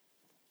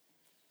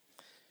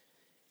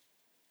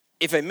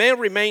 If a man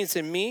remains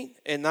in me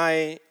and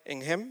I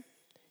in him,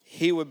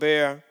 he will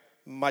bear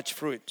much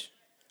fruit.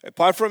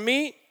 Apart from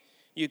me,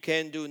 you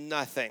can do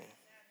nothing.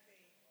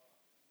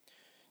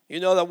 You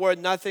know the word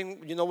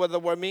nothing? You know what the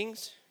word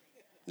means?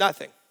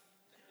 Nothing.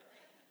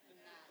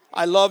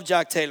 I love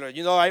Jack Taylor.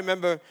 You know, I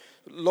remember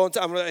a long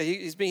time,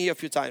 he's been here a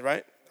few times,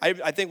 right?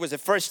 I think it was the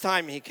first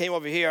time he came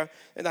over here,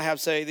 and I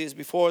have said this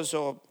before,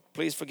 so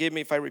please forgive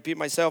me if I repeat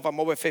myself. I'm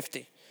over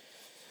 50.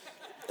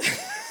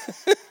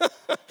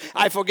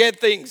 I forget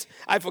things.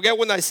 I forget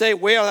when I say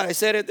where I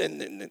said it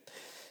and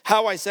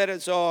how I said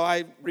it, so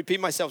I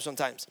repeat myself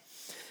sometimes.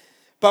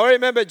 But I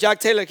remember Jack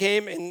Taylor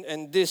came,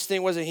 and this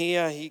thing wasn't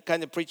here. He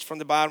kind of preached from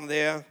the bottom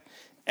there.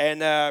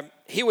 And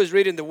he was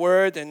reading the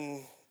Word,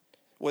 and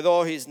with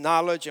all his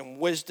knowledge and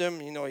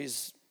wisdom, you know,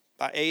 he's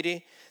about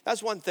 80.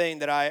 That's one thing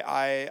that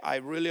I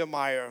really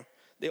admire,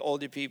 the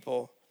older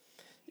people.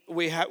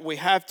 We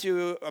have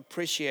to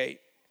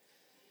appreciate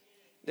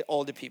the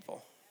older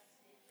people.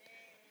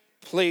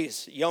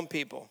 Please, young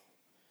people,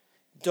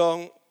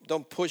 don't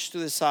push to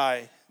the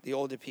side the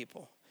older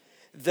people.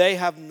 They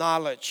have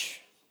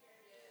knowledge.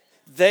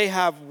 They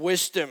have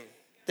wisdom.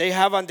 They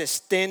have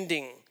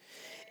understanding.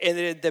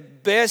 And the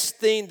best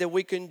thing that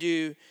we can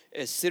do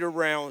is sit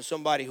around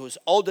somebody who's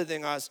older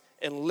than us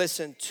and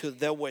listen to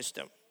their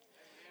wisdom.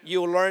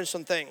 You will learn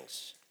some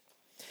things.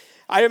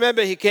 I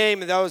remember he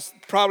came, and that was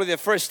probably the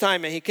first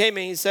time, and he came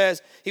and he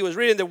says, he was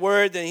reading the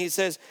Word, and he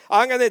says,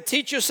 I'm going to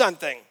teach you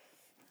something.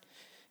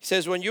 He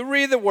says, when you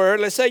read the Word,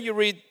 let's say you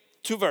read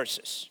 2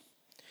 verses,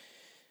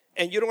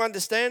 and you don't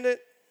understand it,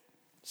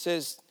 he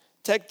says,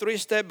 take 3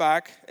 steps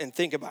back and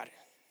think about it.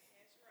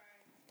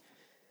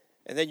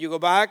 And then you go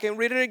back and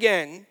read it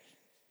again,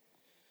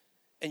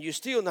 and you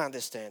still not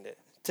understand it.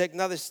 Take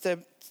another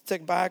step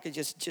back and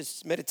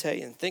just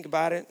meditate and think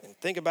about it and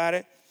think about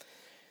it,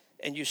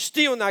 and you're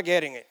still not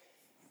getting it.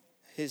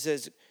 He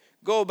says,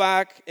 go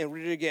back and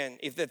read it again.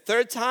 If the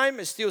 3rd time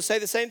it still say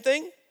the same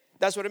thing,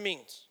 that's what it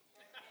means.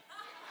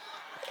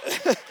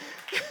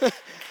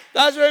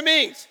 That's what it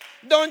means.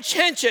 Don't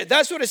change it.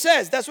 That's what it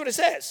says. That's what it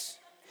says.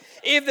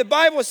 If the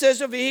Bible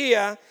says over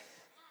here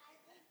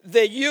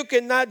that you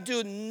cannot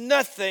do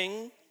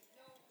nothing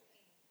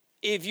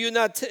if you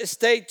not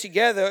stay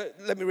together,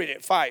 let me read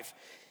it. 5.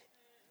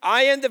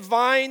 I am the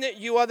vine,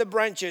 you are the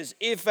branches.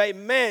 If a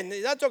man,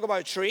 it's not talking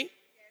about a tree,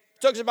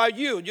 it talks about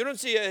you. You don't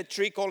see a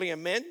tree calling a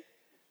man.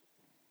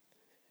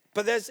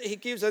 But he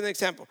gives an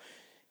example.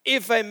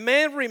 If a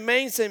man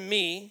remains in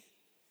me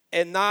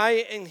and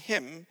I in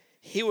him,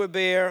 he will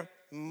bear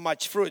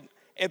much fruit.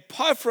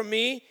 Apart from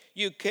me,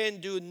 you can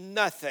do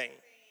nothing.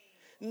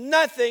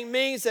 Nothing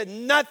means that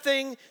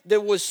nothing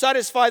that will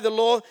satisfy the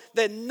Lord,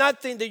 that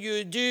nothing that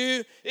you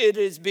do, it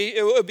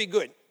will be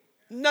good.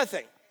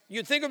 Nothing.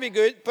 You think it'll be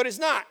good, but it's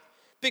not.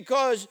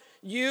 Because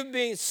you've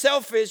been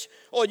selfish,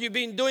 or you've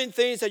been doing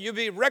things that you've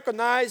been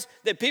recognized,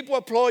 that people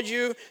applaud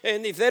you,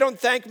 and if they don't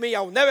thank me,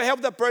 I'll never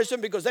help that person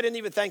because they didn't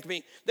even thank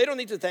me. They don't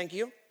need to thank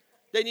you.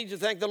 They need to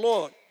thank the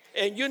Lord.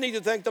 And you need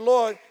to thank the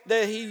Lord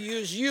that he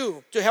used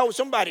you to help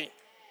somebody.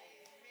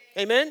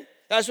 Amen?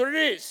 That's what it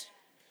is.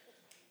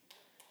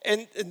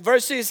 And in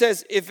verse 6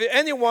 says, if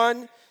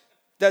anyone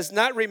does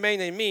not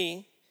remain in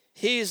me,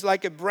 he is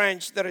like a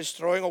branch that is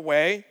thrown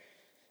away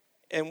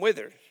and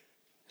withered.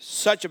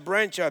 Such a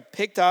branch are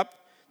picked up,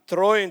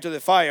 thrown into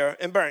the fire,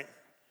 and burned.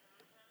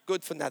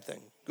 Good for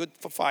nothing. Good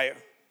for fire.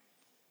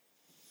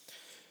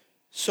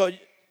 So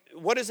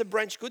what is a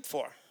branch good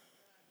for?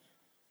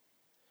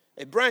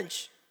 A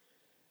branch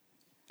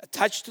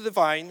attached to the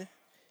vine,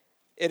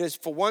 it is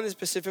for one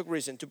specific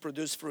reason, to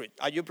produce fruit.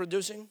 Are you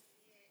producing?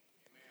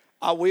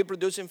 Are we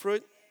producing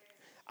fruit?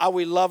 Are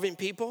we loving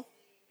people?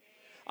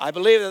 I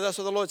believe that that's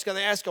what the Lord's going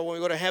to ask us when we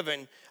go to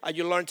heaven. Are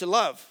you learn to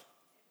love?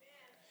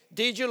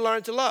 Did you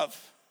learn to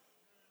love?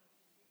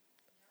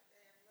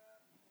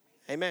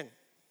 Amen.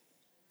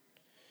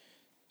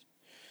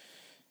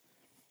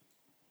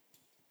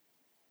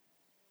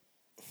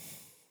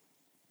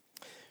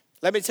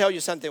 Let me tell you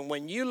something.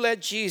 When you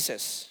let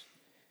Jesus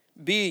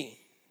be,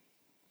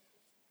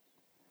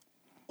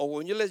 or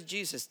when you let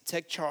Jesus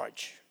take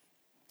charge,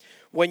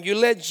 when you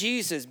let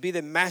Jesus be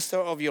the master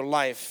of your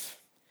life,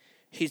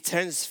 he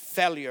turns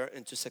failure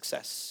into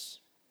success.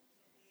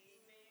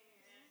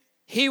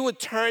 He would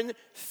turn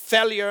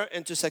failure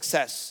into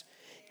success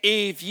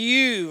if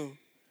you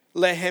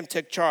let him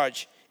take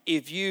charge,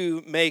 if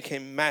you make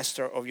him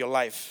master of your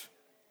life.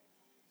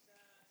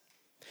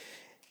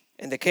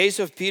 In the case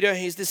of Peter and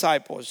his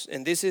disciples,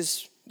 and this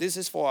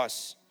is for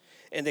us.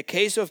 In the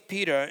case of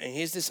Peter and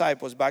his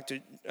disciples, back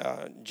to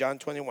John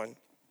 21,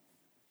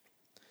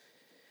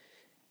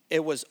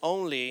 it was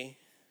only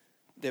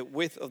the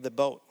width of the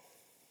boat.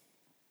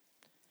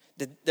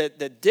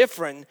 The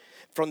difference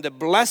from the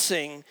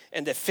blessing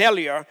and the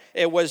failure,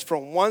 it was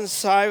from one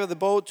side of the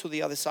boat to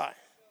the other side.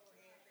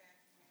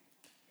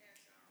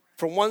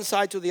 From one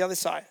side to the other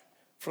side,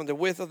 from the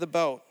width of the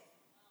boat.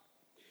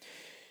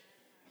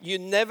 You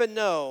never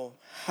know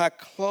how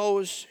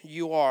close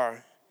you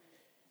are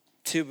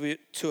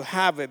to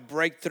have a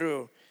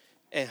breakthrough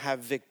and have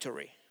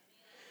victory.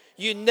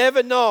 You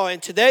never know.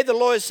 And today the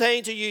Lord is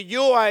saying to you,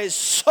 you are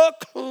so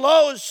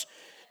close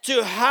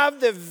to have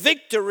the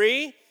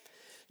victory.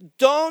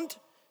 Don't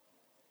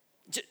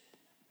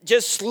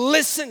just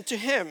listen to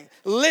him.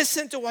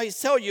 Listen to what he's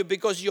telling you,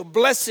 because your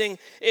blessing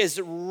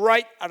is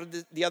right out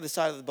of the other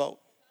side of the boat.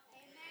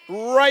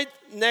 Right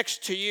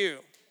next to you.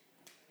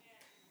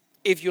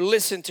 If you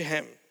listen to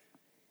him,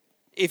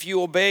 if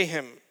you obey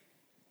him,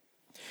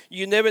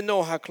 you never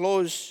know how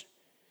close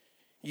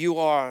you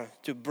are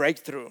to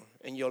breakthrough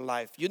in your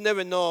life. You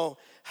never know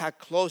how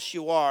close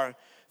you are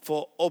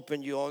for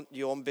open your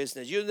own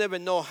business. You never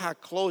know how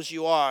close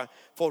you are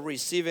for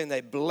receiving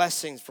the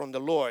blessings from the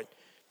Lord.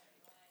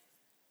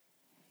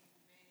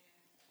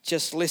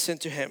 Just listen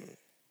to him.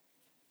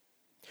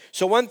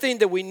 So one thing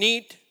that we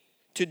need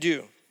to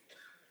do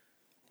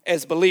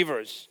as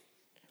believers,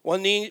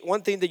 one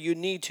thing that you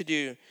need to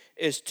do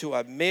is to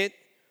admit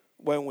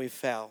when we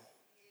fail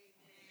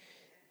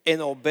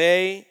and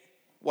obey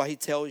what he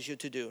tells you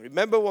to do.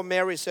 Remember what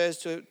Mary says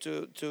to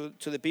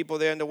the people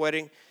there in the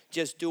wedding?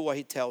 Just do what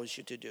he tells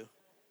you to do.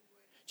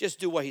 Just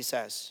do what he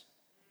says.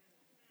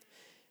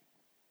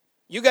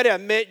 You got to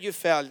admit you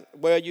failed,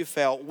 where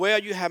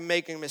you have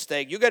making a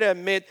mistake. You got to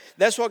admit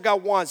that's what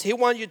God wants. He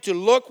wants you to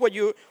look where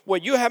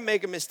you have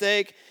made a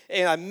mistake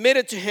and admit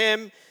it to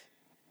him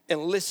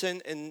and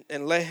listen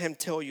and let him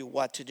tell you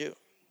what to do.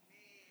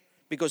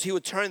 Because he will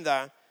turn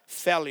that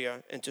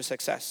failure into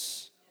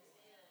success.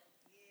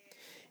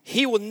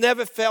 He will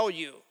never fail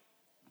you.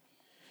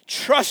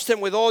 Trust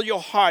him with all your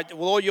heart, with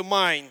all your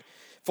mind,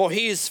 for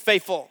he is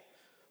faithful.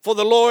 For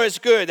the Lord is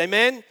good.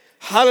 Amen?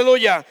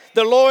 Hallelujah.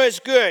 The Lord is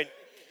good.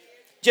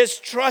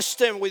 Just trust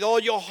him with all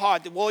your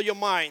heart, with all your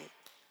mind,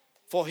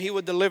 for he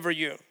will deliver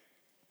you.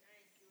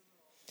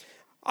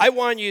 I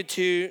want you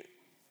to,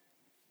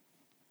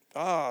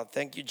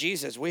 thank you,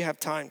 Jesus. We have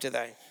time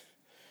today.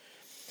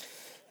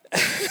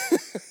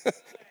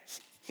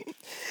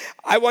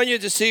 I want you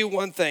to see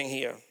one thing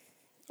here,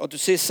 or to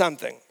see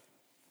something.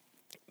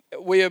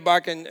 We are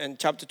back in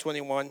chapter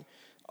 21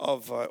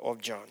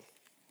 of John.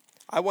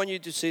 I want you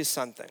to see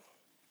something,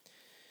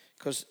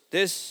 because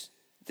this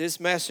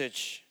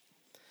message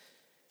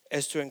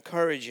is to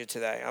encourage you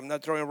today. I'm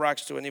not throwing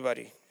rocks to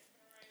anybody.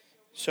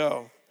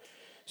 So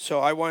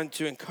I want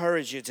to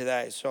encourage you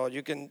today, so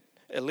you can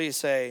at least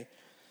say,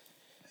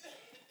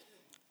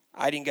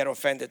 I didn't get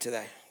offended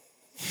today.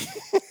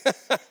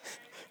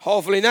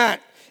 Hopefully not.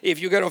 If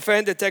you get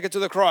offended, take it to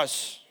the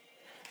cross.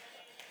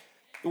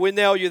 We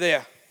nail you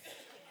there.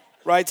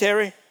 Right,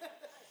 Terry?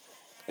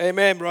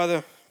 Amen,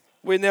 brother.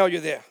 We nail you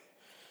there.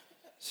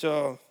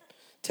 So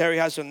Terry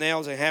has some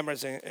nails and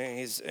hammers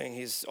in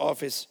his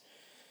office.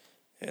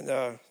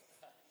 And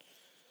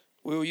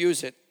we will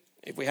use it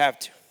if we have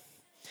to.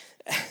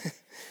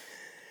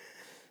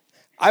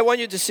 I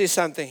want you to see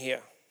something here.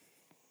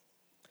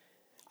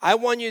 I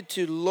want you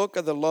to look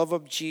at the love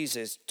of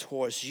Jesus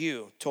towards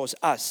you, towards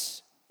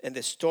us, in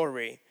the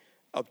story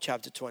of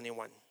chapter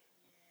 21.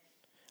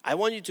 I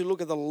want you to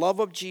look at the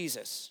love of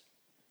Jesus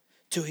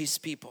to his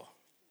people.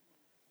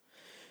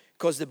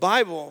 Because the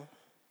Bible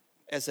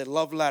is a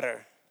love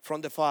letter from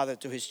the Father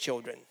to his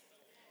children.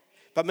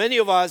 But many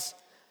of us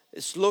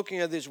is looking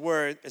at this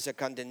word as a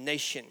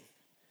condemnation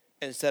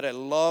instead of a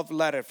love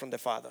letter from the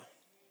Father.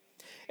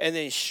 And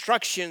the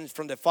instructions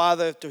from the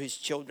Father to his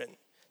children,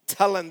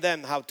 telling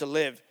them how to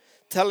live,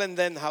 telling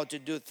them how to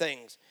do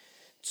things.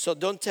 So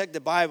don't take the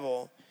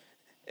Bible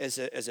as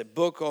a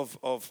book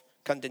of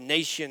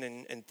condemnation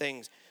and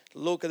things.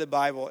 Look at the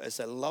Bible as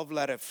a love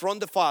letter from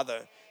the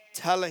Father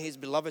telling his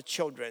beloved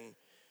children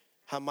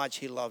how much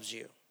he loves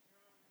you.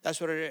 That's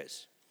what it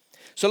is.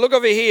 So look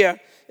over here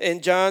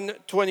in John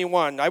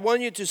 21. I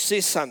want you to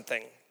see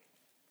something.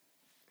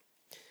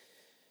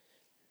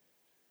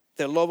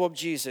 The love of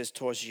Jesus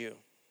towards you.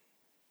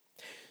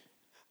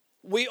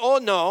 We all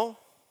know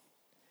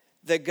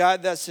that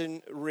God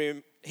doesn't,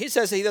 he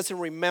says he doesn't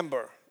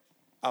remember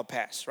our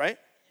past, right?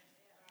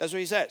 That's what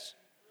he says.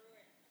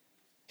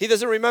 He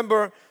doesn't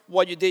remember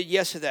what you did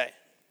yesterday.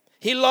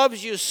 He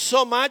loves you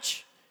so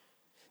much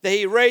that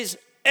he erased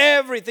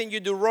everything you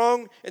do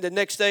wrong, and the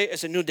next day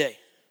is a new day.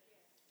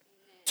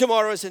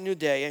 Tomorrow is a new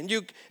day, and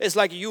it's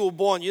like you were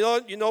born.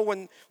 You know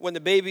when the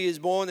baby is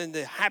born and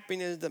the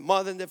happiness, the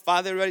mother and the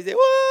father, everybody say,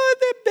 "Oh,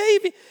 the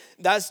baby."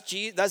 That's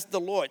the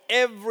Lord.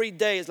 Every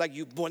day is like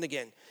you're born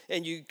again,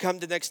 and you come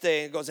the next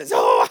day and God says,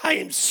 "Oh, I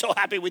am so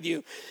happy with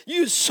you.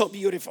 You're so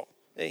beautiful,"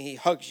 and he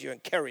hugs you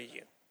and carries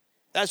you.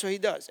 That's what he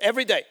does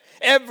every day.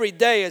 Every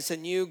day is a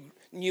new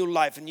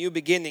life, a new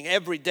beginning.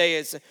 Every day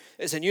is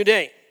a new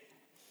day.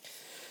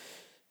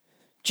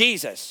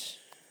 Jesus.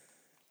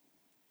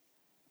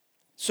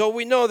 So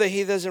we know that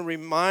he doesn't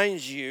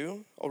remind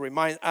you or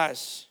remind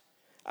us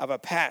of a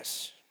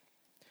past.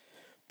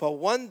 But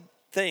one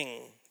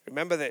thing,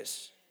 remember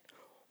this.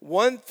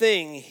 One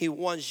thing he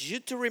wants you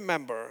to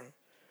remember,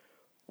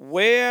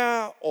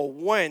 where or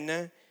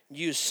when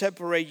you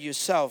separate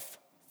yourself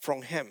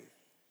from him.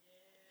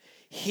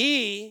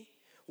 He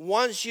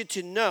wants you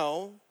to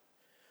know,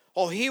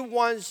 or he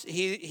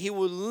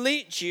will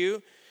lead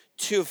you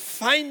to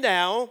find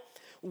out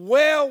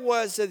where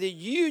was it that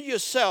you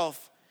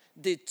yourself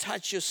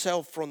detach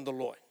yourself from the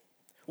Lord.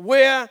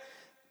 Where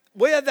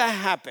that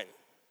happened.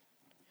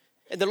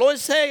 And the Lord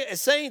is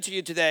saying to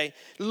you today,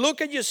 look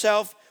at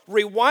yourself,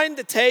 rewind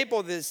the tape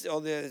or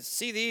the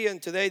CD,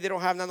 and today they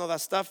don't have none of that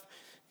stuff.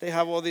 They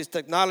have all this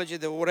technology,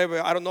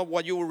 whatever. I don't know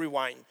what you will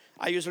rewind.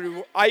 I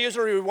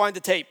usually rewind the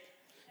tape.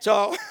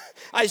 So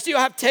I still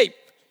have tape,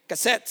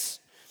 cassettes.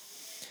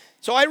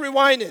 So I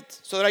rewind it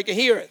so that I can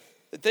hear it,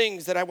 the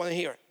things that I want to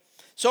hear.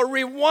 So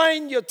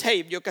rewind your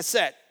tape, your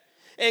cassette,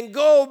 and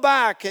go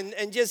back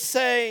and just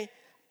say,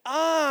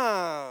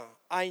 I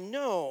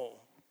know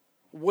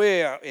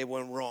where it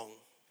went wrong.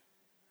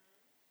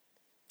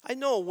 I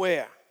know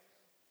where.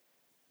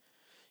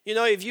 You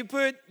know, if you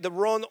put the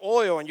wrong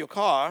oil in your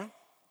car,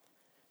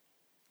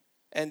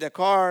 and the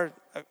car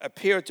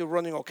appeared to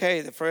running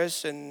okay the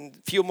first, and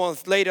a few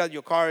months later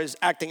your car is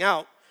acting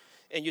out,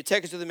 and you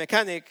take it to the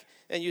mechanic,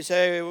 and you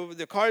say, well,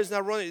 the car is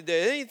not running.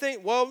 Did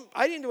anything? Well,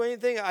 I didn't do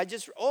anything.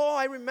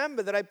 I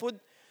remember that I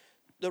put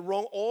the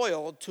wrong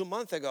oil 2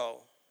 months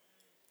ago.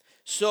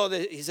 So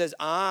he says,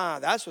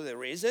 that's for the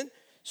reason.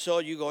 So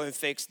you go and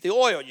fix the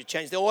oil. You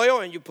change the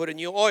oil and you put a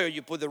new oil.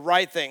 You put the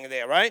right thing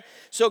there, right?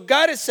 So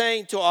God is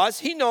saying to us,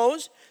 he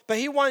knows, but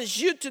he wants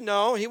you to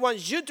know, he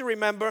wants you to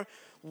remember,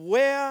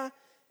 where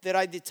did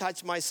I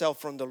detach myself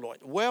from the Lord?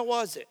 Where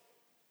was it?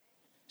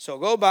 So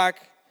go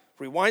back,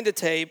 rewind the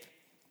tape,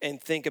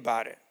 and think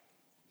about it.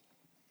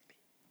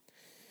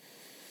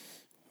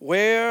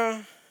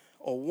 Where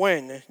or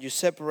when you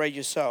separate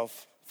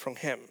yourself from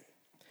him.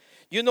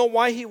 You know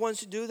why he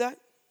wants to do that?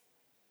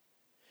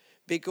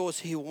 Because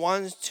he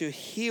wants to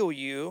heal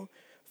you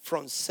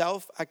from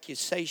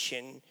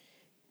self-accusation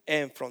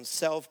and from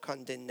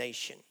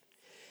self-condemnation.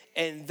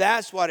 And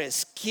that's what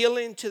is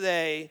killing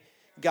today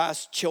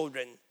God's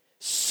children.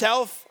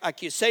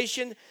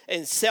 Self-accusation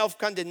and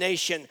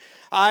self-condemnation.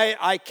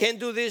 I can't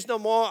do this no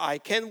more. I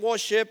can't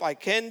worship. I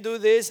can't do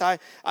this. I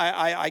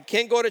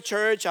can't go to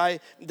church. They're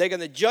going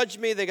to judge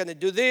me. They're going to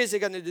do this.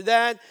 They're going to do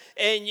that.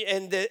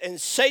 And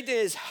Satan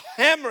is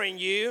hammering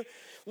you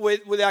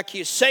with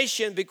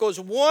accusation, because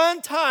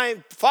one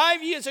time,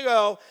 5 years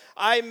ago,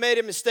 I made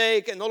a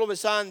mistake, and all of a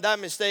sudden that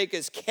mistake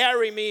is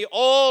carrying me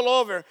all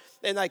over.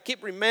 And I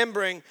keep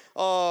remembering,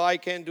 I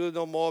can't do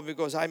no more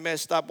because I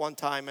messed up one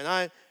time.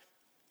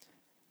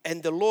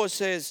 And the Lord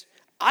says,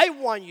 I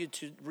want you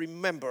to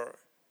remember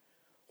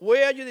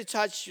where you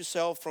detach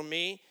yourself from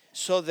me,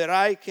 so that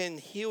I can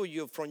heal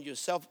you from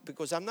yourself,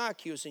 because I'm not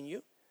accusing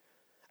you.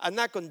 I'm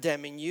not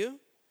condemning you.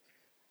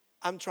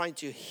 I'm trying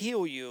to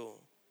heal you,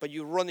 but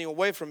you're running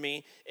away from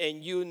me,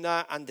 and you're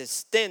not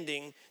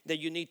understanding that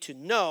you need to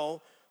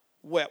know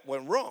what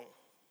went wrong.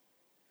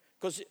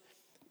 Because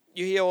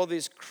You hear all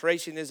this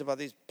craziness about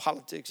these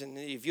politics, and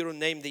if you don't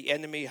name the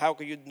enemy, how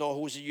can you know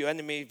who's your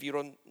enemy if you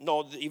don't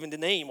know even the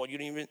name, or you're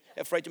not even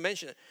afraid to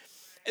mention it?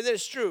 And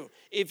it's true.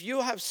 If you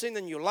have sin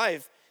in your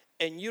life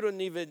and you don't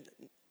even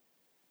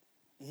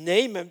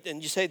name it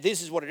and you say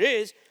this is what it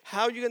is,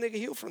 how are you going to get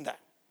healed from that?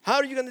 How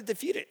are you going to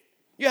defeat it?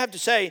 You have to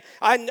say,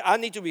 I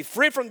need to be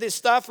free from this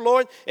stuff,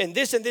 Lord, and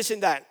this and this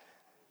and that.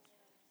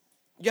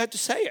 You have to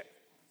say it.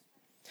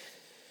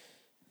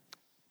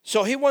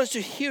 So he wants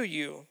to heal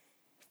you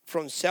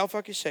from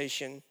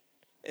self-accusation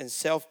and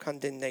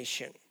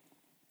self-condemnation.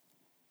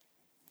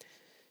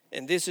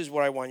 And this is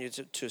what I want you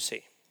to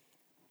see.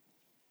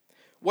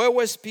 Where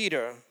was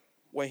Peter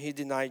when he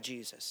denied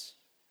Jesus?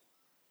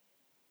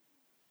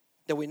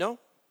 Do we know?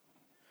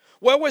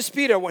 Where was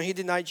Peter when he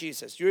denied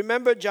Jesus? You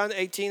remember John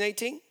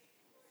 18:18?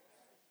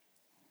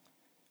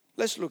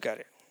 Let's look at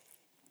it.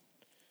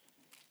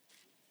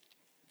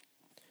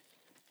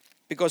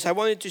 Because I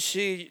want you to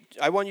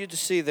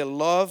see the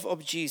love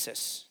of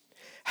Jesus.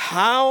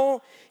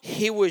 How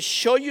he will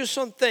show you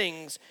some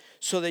things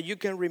so that you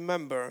can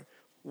remember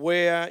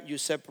where you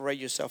separate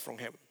yourself from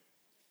him.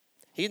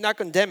 He's not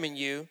condemning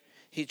you.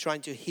 He's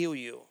trying to heal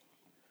you.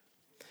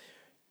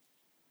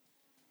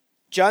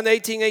 John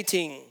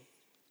 18:18,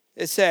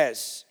 it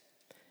says,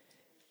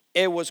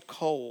 it was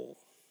cold,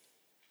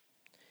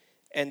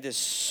 and the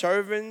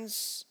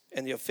servants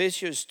and the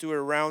officials stood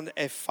around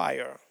a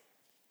fire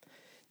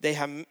they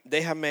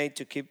have made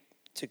to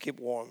keep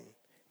warm.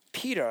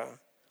 Peter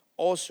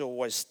also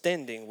was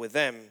standing with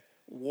them,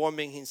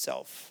 warming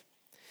himself.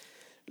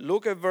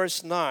 Look at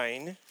verse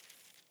 9.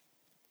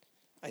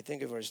 I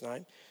think at verse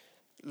 9.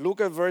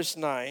 Look at verse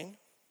 9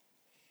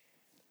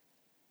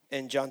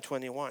 in John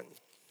 21.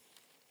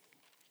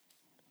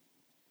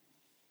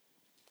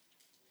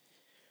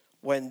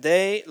 When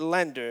they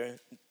landed,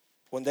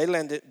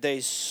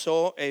 they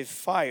saw a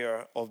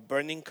fire of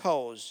burning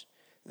coals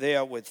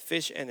there with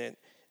fish in it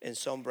and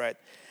some bread.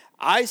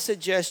 I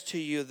suggest to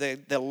you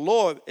that the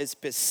Lord is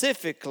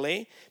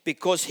specifically,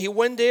 because he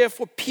went there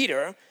for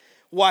Peter,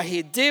 what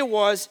he did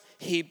was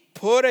he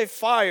put a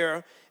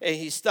fire and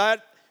he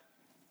started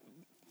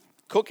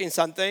cooking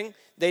something.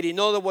 They didn't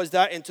know there was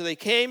that until they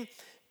came.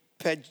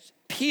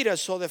 Peter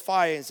saw the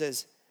fire and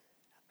says,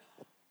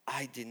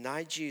 I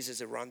denied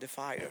Jesus around the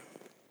fire.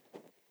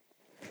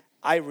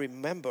 I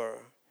remember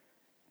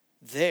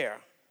there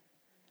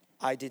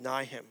I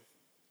denied him.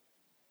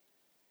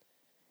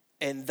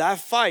 And that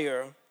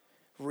fire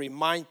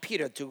remind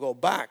Peter to go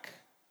back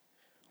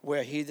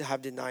where he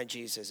have denied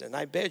Jesus. And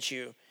I bet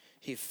you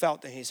he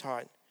felt in his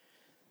heart,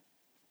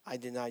 I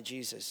denied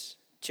Jesus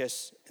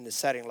just in a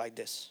setting like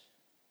this.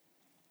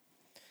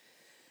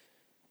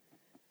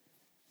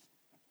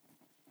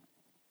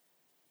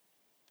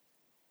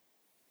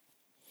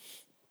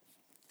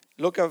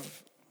 Look at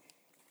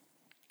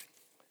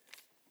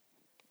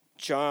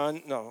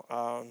John,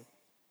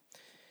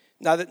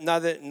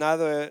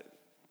 another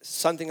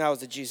something else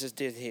that Jesus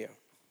did here.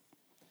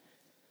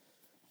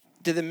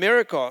 Did the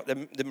miracle,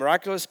 the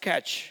miraculous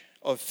catch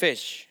of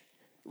fish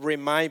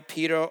remind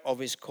Peter of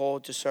his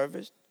call to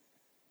service?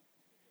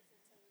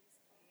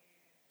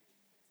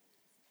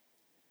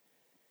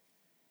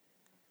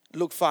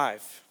 Luke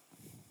 5.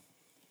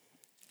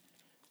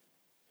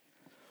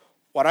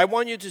 What I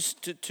want you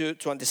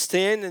to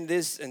understand in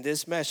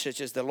this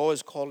message is the Lord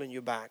is calling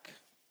you back.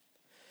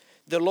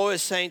 The Lord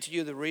is saying to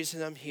you, the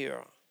reason I'm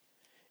here,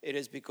 it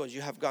is because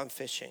you have gone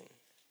fishing.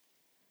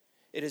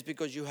 It is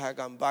because you have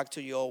gone back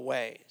to your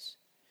ways.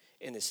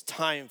 And it's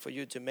time for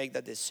you to make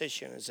that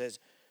decision. It says,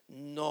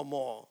 no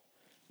more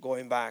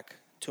going back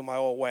to my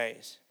old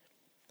ways.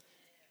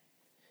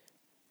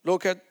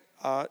 Look at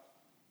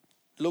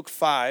Luke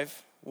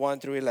 5, 1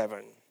 through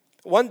 11.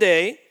 One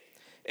day,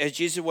 as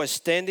Jesus was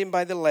standing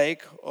by the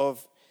lake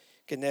of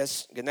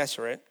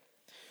Gennesaret,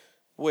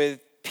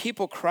 with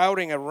people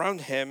crowding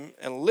around him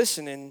and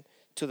listening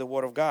to the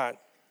word of God,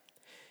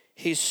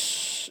 he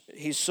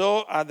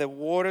saw at the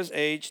water's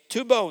edge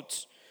 2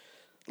 boats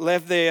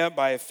left there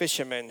by a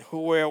fisherman who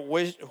were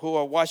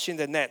washing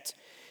the net.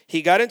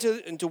 He got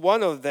into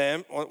one of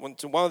them,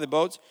 into one of the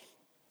boats,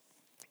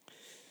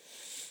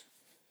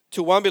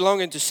 to one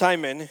belonging to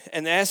Simon,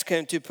 and asked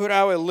him to put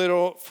out a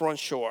little from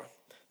shore.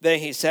 Then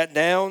he sat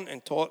down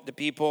and taught the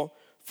people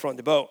from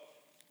the boat.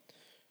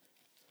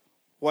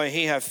 When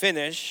he had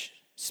finished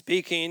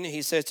speaking,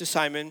 he says to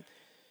Simon,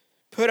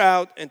 put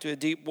out into the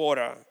deep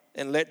water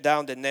and let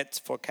down the nets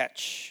for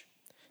catch.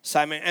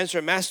 Simon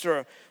answered,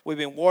 Master, we've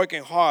been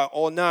working hard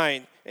all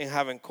night and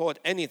haven't caught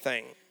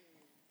anything.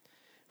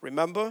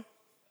 Remember?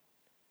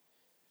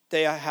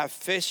 They have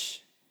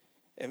fish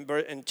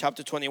in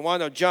chapter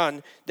 21 of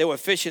John. They were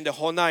fishing the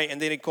whole night and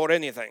they didn't caught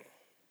anything.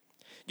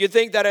 You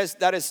think that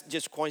is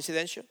just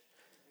coincidental?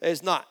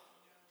 It's not.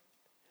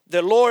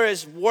 The Lord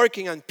is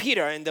working on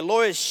Peter, and the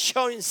Lord is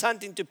showing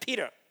something to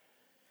Peter.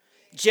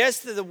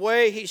 Just the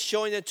way he's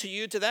showing it to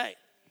you today.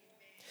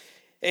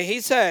 And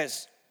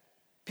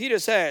Peter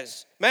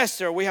says,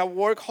 Master, we have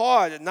worked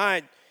hard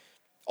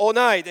all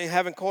night and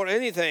haven't caught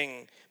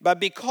anything. But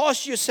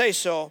because you say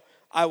so,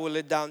 I will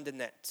let down the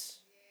nets.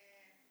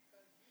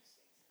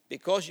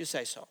 because you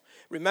say so.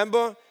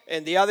 Remember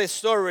in the other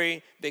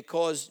story,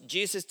 because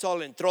Jesus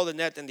told them, throw the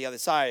net on the other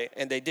side,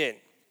 and they did.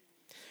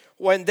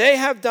 When they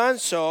have done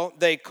so,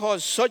 they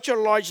caused such a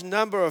large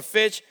number of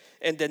fish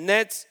and the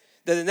nets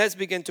that the nets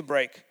began to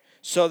break.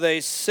 So they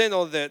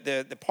signaled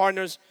the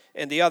partners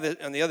in the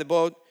other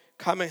boat,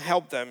 come and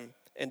help them.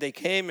 And they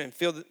came and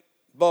filled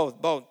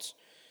both boats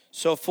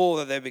so full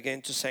that they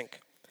began to sink.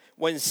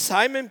 When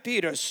Simon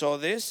Peter saw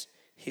this,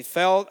 he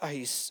fell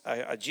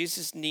at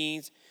Jesus'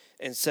 knees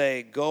and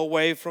said, go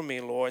away from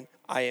me, Lord,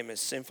 I am a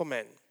sinful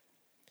man.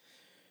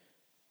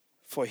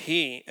 For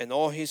he and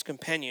all his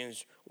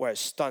companions were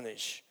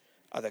astonished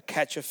at the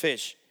catch of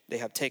fish they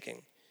have taken.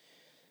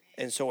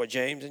 And so were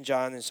James and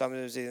John and some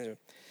of the.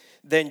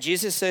 Then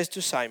Jesus says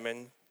to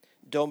Simon,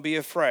 don't be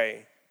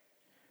afraid.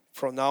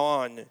 From now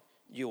on,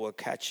 you will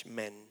catch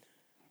men.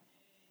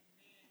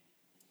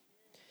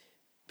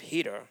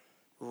 Peter,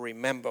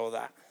 remember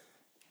that.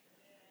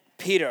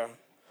 Peter,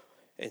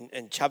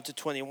 in chapter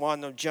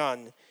 21 of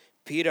John,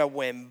 Peter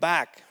went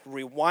back,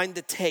 rewind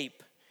the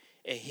tape,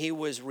 and he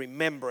was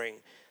remembering,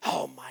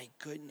 oh my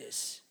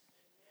goodness,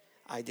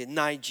 I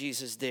denied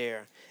Jesus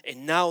there.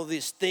 And now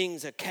these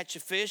things that catch a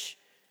fish,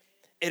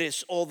 it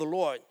is all the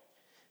Lord.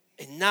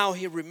 And now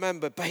he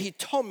remembered, but he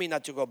told me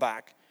not to go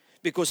back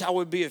because I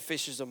will be a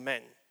fisher of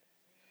men.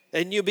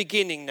 A new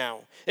beginning now,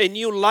 a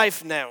new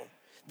life now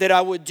that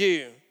I would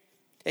do.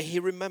 And he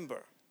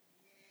remembered.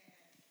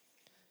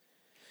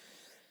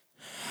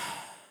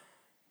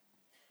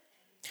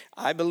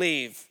 I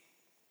believe,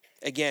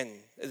 again,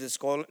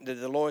 that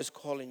the Lord is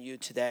calling you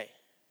today.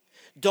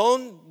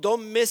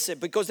 Don't miss it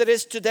because it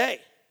is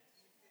today.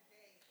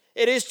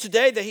 It is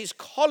today that he's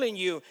calling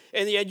you,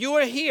 and yet you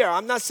are here.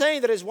 I'm not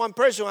saying that it's one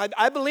person.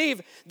 I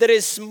believe that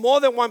it's more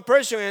than one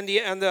person.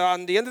 And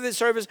on the end of the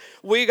service,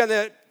 we're going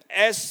to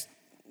ask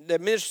the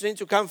ministry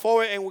to come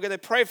forward, and we're going to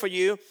pray for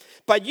you.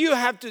 But you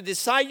have to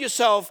decide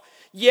yourself,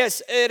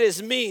 yes, it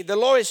is me. The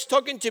Lord is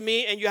talking to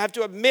me, and you have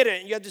to admit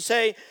it. You have to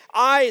say,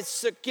 I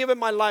given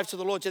my life to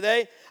the Lord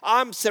today.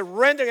 I'm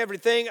surrendering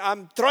everything.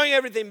 I'm throwing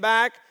everything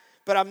back,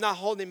 but I'm not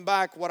holding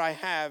back what I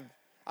have.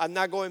 I'm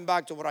not going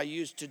back to what I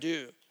used to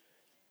do.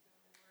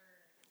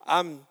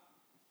 I'm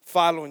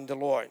following the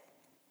Lord.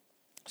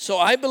 So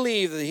I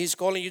believe that he's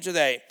calling you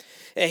today.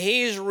 And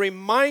he is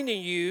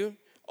reminding you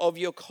of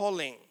your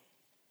calling.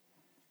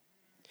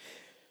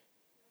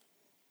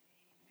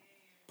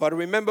 But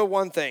remember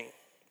one thing.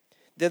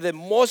 That the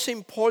most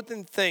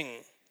important thing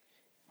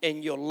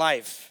in your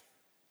life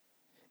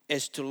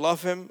is to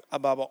love him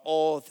above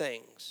all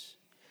things.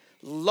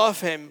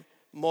 Love him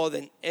more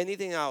than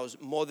anything else,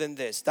 more than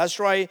this. That's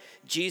why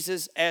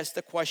Jesus asked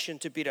the question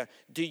to Peter,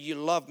 do you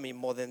love me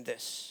more than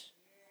this?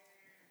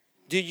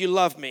 Do you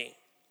love me?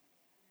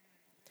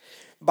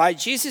 By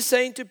Jesus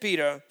saying to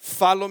Peter,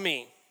 follow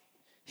me,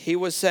 he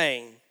was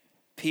saying,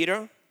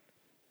 Peter,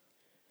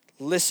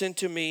 listen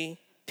to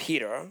me,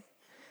 Peter.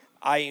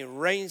 I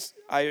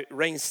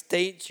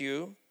reinstate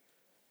you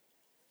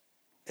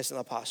as an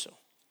apostle.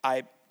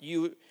 I'm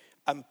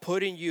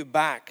putting you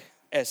back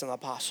as an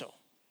apostle.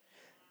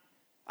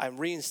 I'm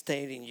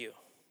reinstating you.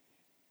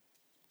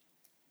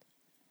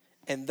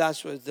 And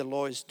that's what the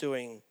Lord is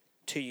doing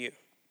to you.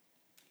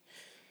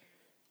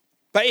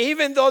 But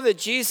even though that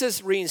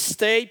Jesus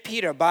reinstated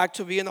Peter back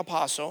to be an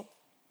apostle,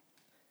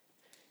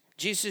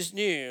 Jesus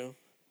knew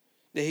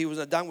that he was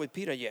not done with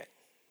Peter yet.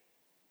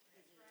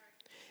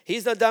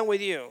 He's not done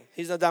with you.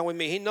 He's not done with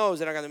me. He knows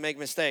that I'm going to make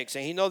mistakes.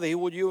 And he knows that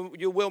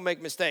you will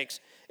make mistakes.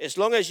 As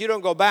long as you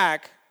don't go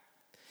back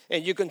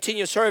and you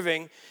continue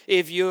serving,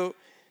 if you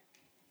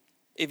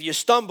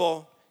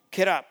stumble,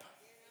 get up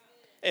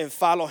and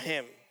follow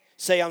him.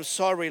 Say, I'm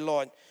sorry,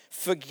 Lord.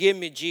 Forgive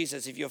me,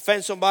 Jesus. If you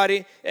offend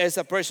somebody, as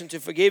a person to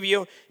forgive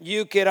you,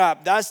 you get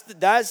up. That's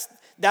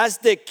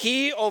the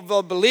key of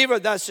a believer.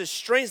 That's the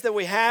strength that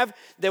we have,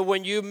 that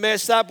when you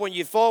mess up, when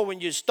you fall,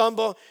 when you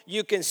stumble,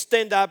 you can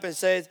stand up and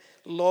say,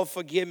 Lord,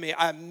 forgive me.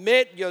 I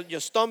admit you're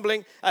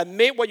stumbling. I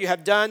admit what you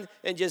have done,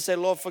 and just say,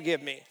 Lord,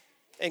 forgive me.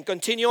 And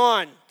continue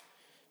on,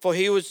 for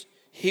he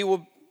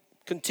will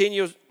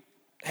continue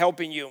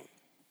helping you.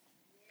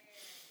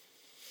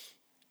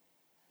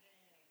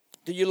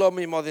 Do you love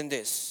me more than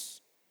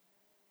this?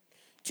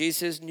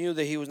 Jesus knew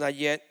that he was not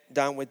yet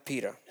done with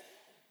Peter.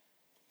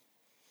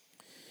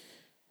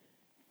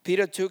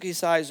 Peter took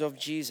his eyes off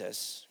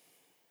Jesus.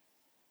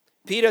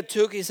 Peter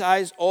took his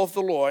eyes off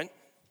the Lord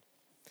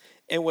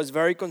and was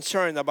very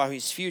concerned about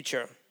his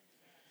future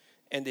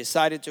and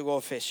decided to go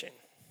fishing.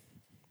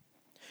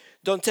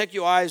 Don't take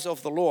your eyes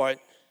off the Lord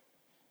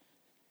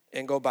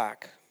and go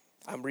back.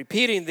 I'm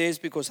repeating this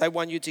because I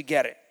want you to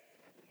get it.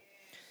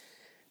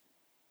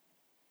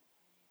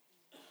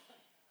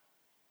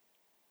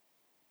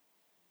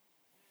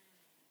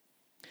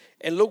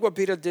 And look what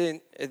Peter did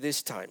at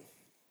this time.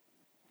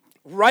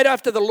 Right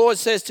after the Lord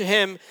says to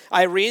him,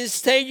 I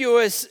reinstate you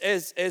as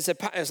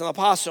an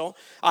apostle.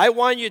 I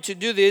want you to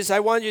do this.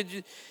 I want you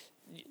to,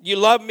 you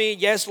love me?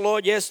 Yes,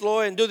 Lord,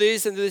 and do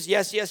this and do this.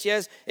 Yes, yes,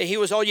 yes. And he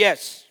was all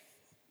yes.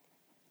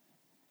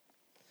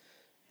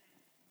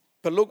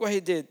 But look what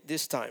he did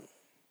this time.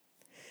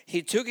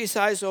 he took his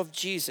eyes off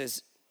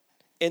Jesus,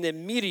 and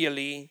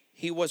immediately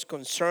he was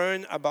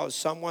concerned about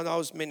someone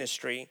else's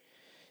ministry,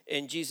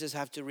 and Jesus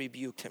had to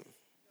rebuke him.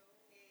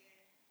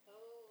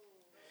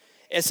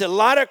 It's a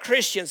lot of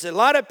Christians, a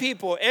lot of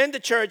people in the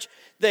church,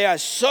 they are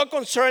so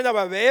concerned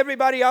about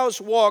everybody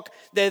else's walk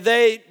that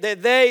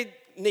they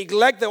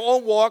neglect their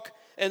own walk,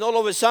 and all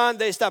of a sudden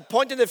they start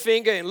pointing the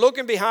finger and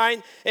looking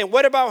behind, and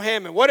what about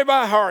him, and what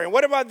about her, and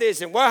what about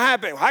this, and what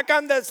happened? How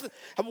come that's,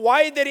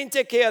 why they didn't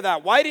take care of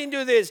that? Why didn't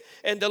do this?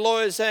 And the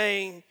Lord is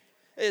saying,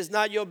 it's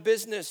not your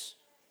business.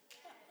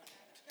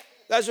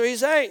 That's what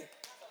he's saying.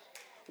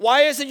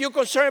 Why isn't you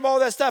concerned about all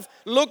that stuff?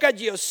 Look at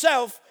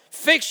yourself,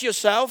 fix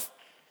yourself,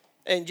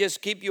 and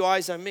just keep your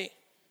eyes on me.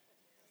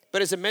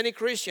 But as a many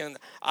Christian,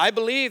 I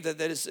believe that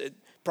there is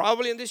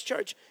probably in this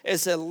church,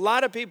 there's a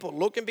lot of people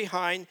looking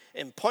behind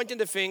and pointing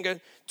the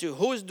finger to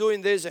who's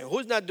doing this and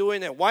who's not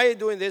doing it, why are you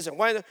doing this and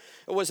why. It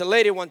was a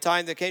lady one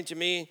time that came to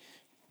me.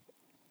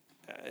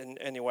 And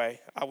anyway,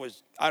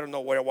 I don't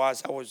know where it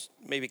was. I was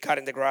maybe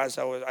cutting the grass.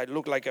 I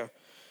looked like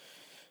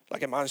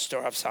a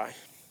monster outside.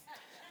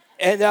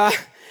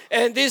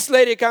 And this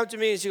lady came to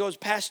me and she goes,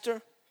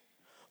 Pastor,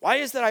 why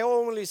is that I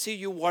only see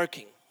you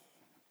working?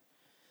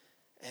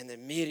 And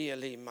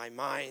immediately my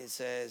mind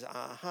says,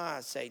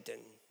 Satan,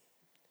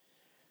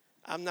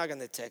 I'm not going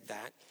to take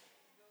that.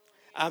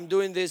 I'm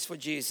doing this for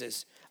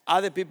Jesus.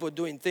 Other people are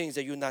doing things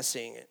that you're not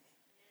seeing it.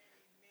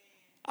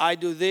 I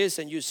do this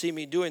and you see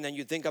me doing it and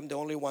you think I'm the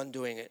only one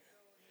doing it.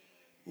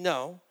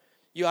 No.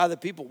 You other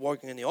people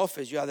working in the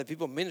office. You other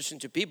people ministering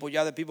to people. You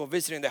other people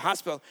visiting the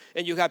hospital.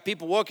 And you have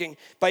people working.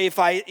 But if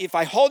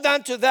I hold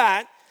on to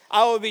that,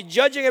 I will be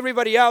judging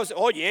everybody else.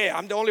 Oh, yeah,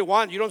 I'm the only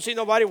one. You don't see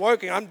nobody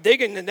working. I'm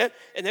digging in there.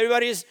 And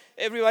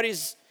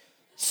everybody's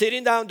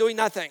sitting down doing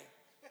nothing.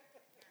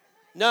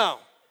 No.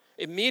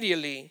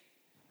 Immediately,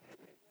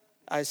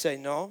 I say,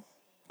 no.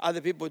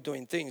 Other people are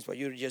doing things, but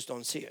you just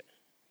don't see it.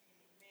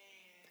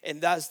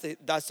 And that's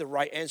the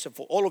right answer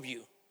for all of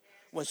you.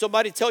 When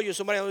somebody tells you,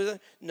 somebody else,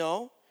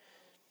 no.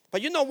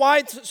 But you know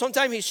why?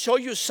 Sometimes he shows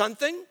you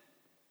something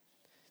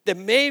that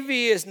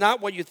maybe is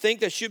not what you think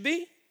that should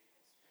be.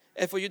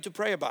 And for you to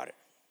pray about it.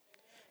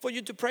 For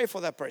you to pray for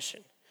that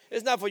person.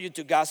 It's not for you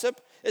to gossip.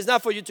 It's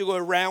not for you to go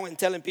around and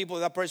telling people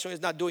that person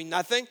is not doing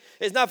nothing.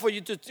 It's not for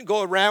you to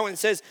go around and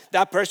says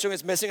that person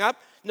is messing up.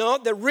 No,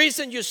 the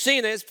reason you've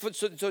seen it is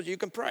so you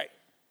can pray.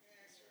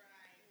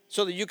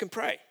 So that you can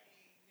pray.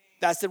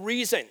 That's the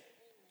reason.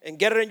 And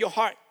get it in your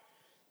heart.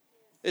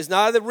 It's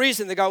not the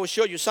reason that God will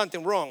show you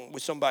something wrong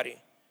with somebody.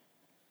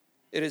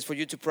 It is for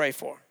you to pray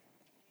for.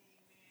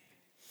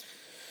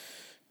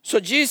 So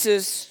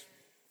Jesus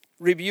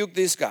rebuked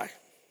this guy.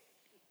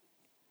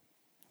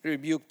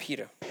 Rebuked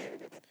Peter.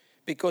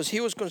 Because he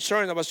was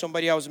concerned about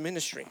somebody else's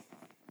ministry.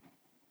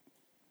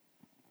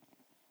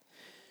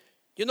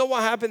 You know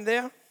what happened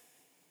there?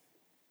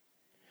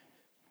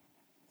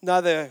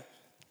 Another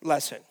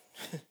lesson.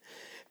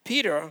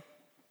 Peter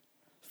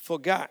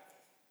forgot.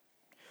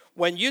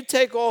 When you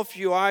take off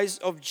your eyes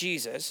of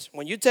Jesus,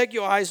 when you take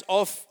your eyes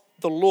off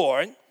the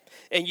Lord,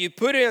 and you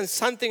put it on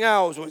something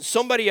else or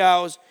somebody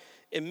else,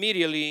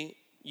 immediately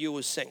you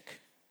will sink.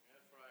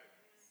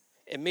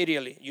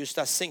 Immediately you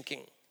start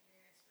sinking.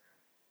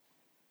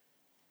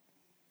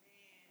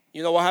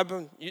 You know what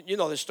happened? You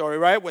know the story,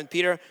 right? When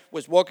Peter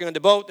was walking on the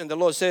boat and the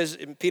Lord says,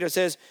 and Peter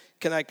says,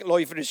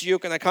 Lord, if it is you,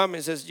 can I come? And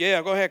he says,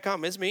 yeah, go ahead,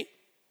 come, it's me.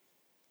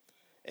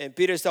 And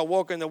Peter started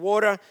walking in the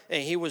water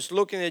and he was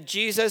looking at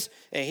Jesus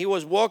and he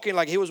was walking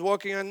like he was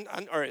walking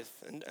on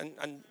earth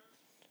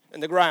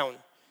and the ground.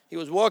 He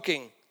was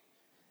walking.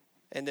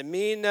 And the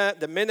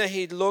minute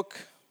he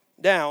looked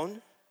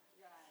down,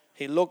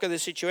 he looked at the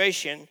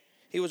situation,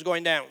 he was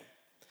going down.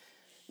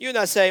 You're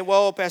not saying,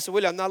 well, Pastor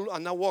Willie, I'm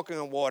not walking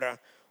on water.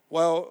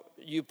 Well,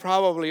 you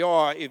probably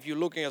are if you're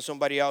looking at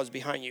somebody else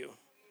behind you.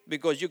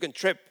 Because you can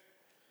trip.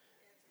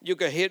 You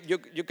can hit,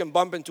 you can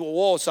bump into a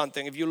wall or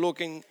something if you're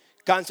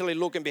constantly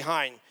looking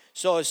behind.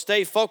 So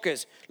stay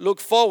focused. Look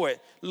forward.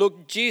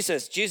 Look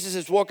Jesus. Jesus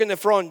is walking in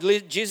front.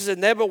 Jesus is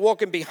never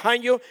walking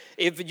behind you.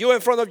 If you're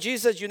in front of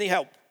Jesus, you need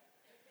help.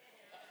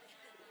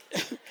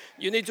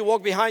 You need to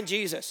walk behind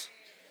Jesus.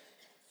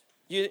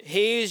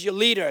 He is your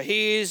leader.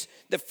 He is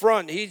the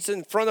front. He's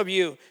in front of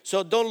you.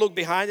 So don't look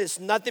behind. There's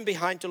nothing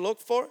behind to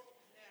look for.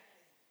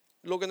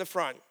 Look in the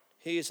front.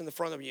 He is in the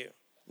front of you,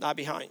 not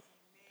behind.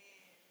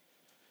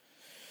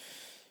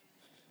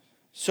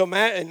 So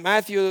in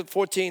Matthew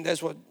 14,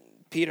 that's what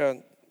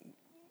Peter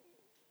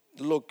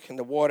looked in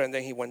the water and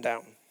then he went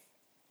down.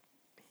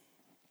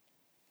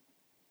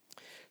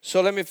 So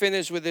let me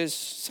finish with this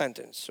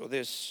sentence. So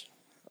this.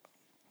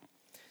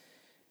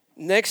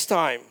 Next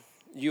time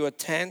you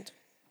attempt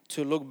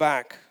to look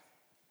back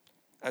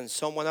on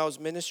someone else's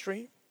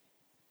ministry,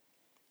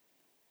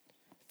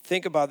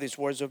 think about these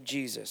words of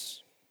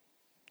Jesus.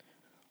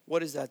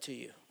 What is that to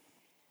you?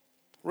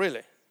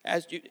 Really?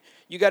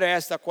 You got to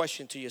ask that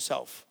question to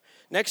yourself.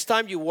 Next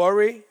time you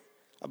worry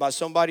about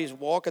somebody's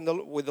walk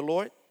with the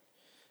Lord,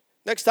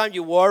 next time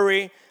you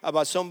worry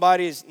about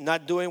somebody's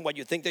not doing what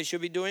you think they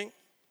should be doing,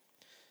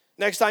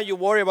 next time you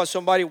worry about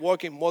somebody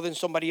working more than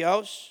somebody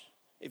else,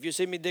 If you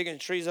see me digging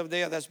trees up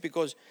there, that's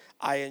because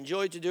I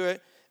enjoy to do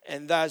it,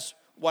 and that's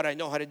what I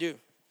know how to do.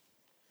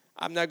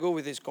 I'm not good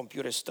with this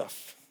computer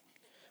stuff.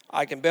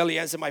 I can barely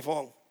answer my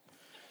phone.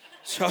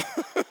 So,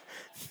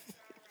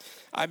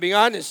 I'm being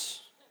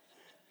honest.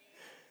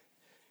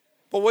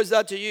 But what's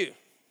that to you?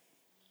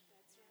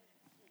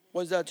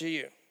 What's that to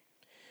you?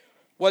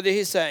 What did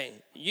he say?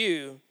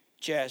 You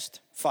just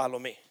follow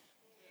me.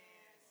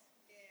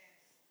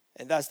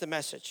 And that's the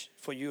message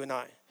for you and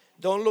I.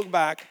 Don't look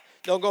back.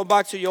 Don't go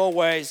back to your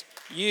ways.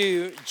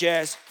 You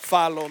just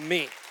follow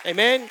me.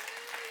 Amen?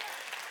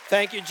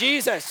 Thank you,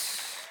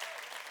 Jesus.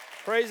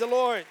 Praise the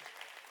Lord.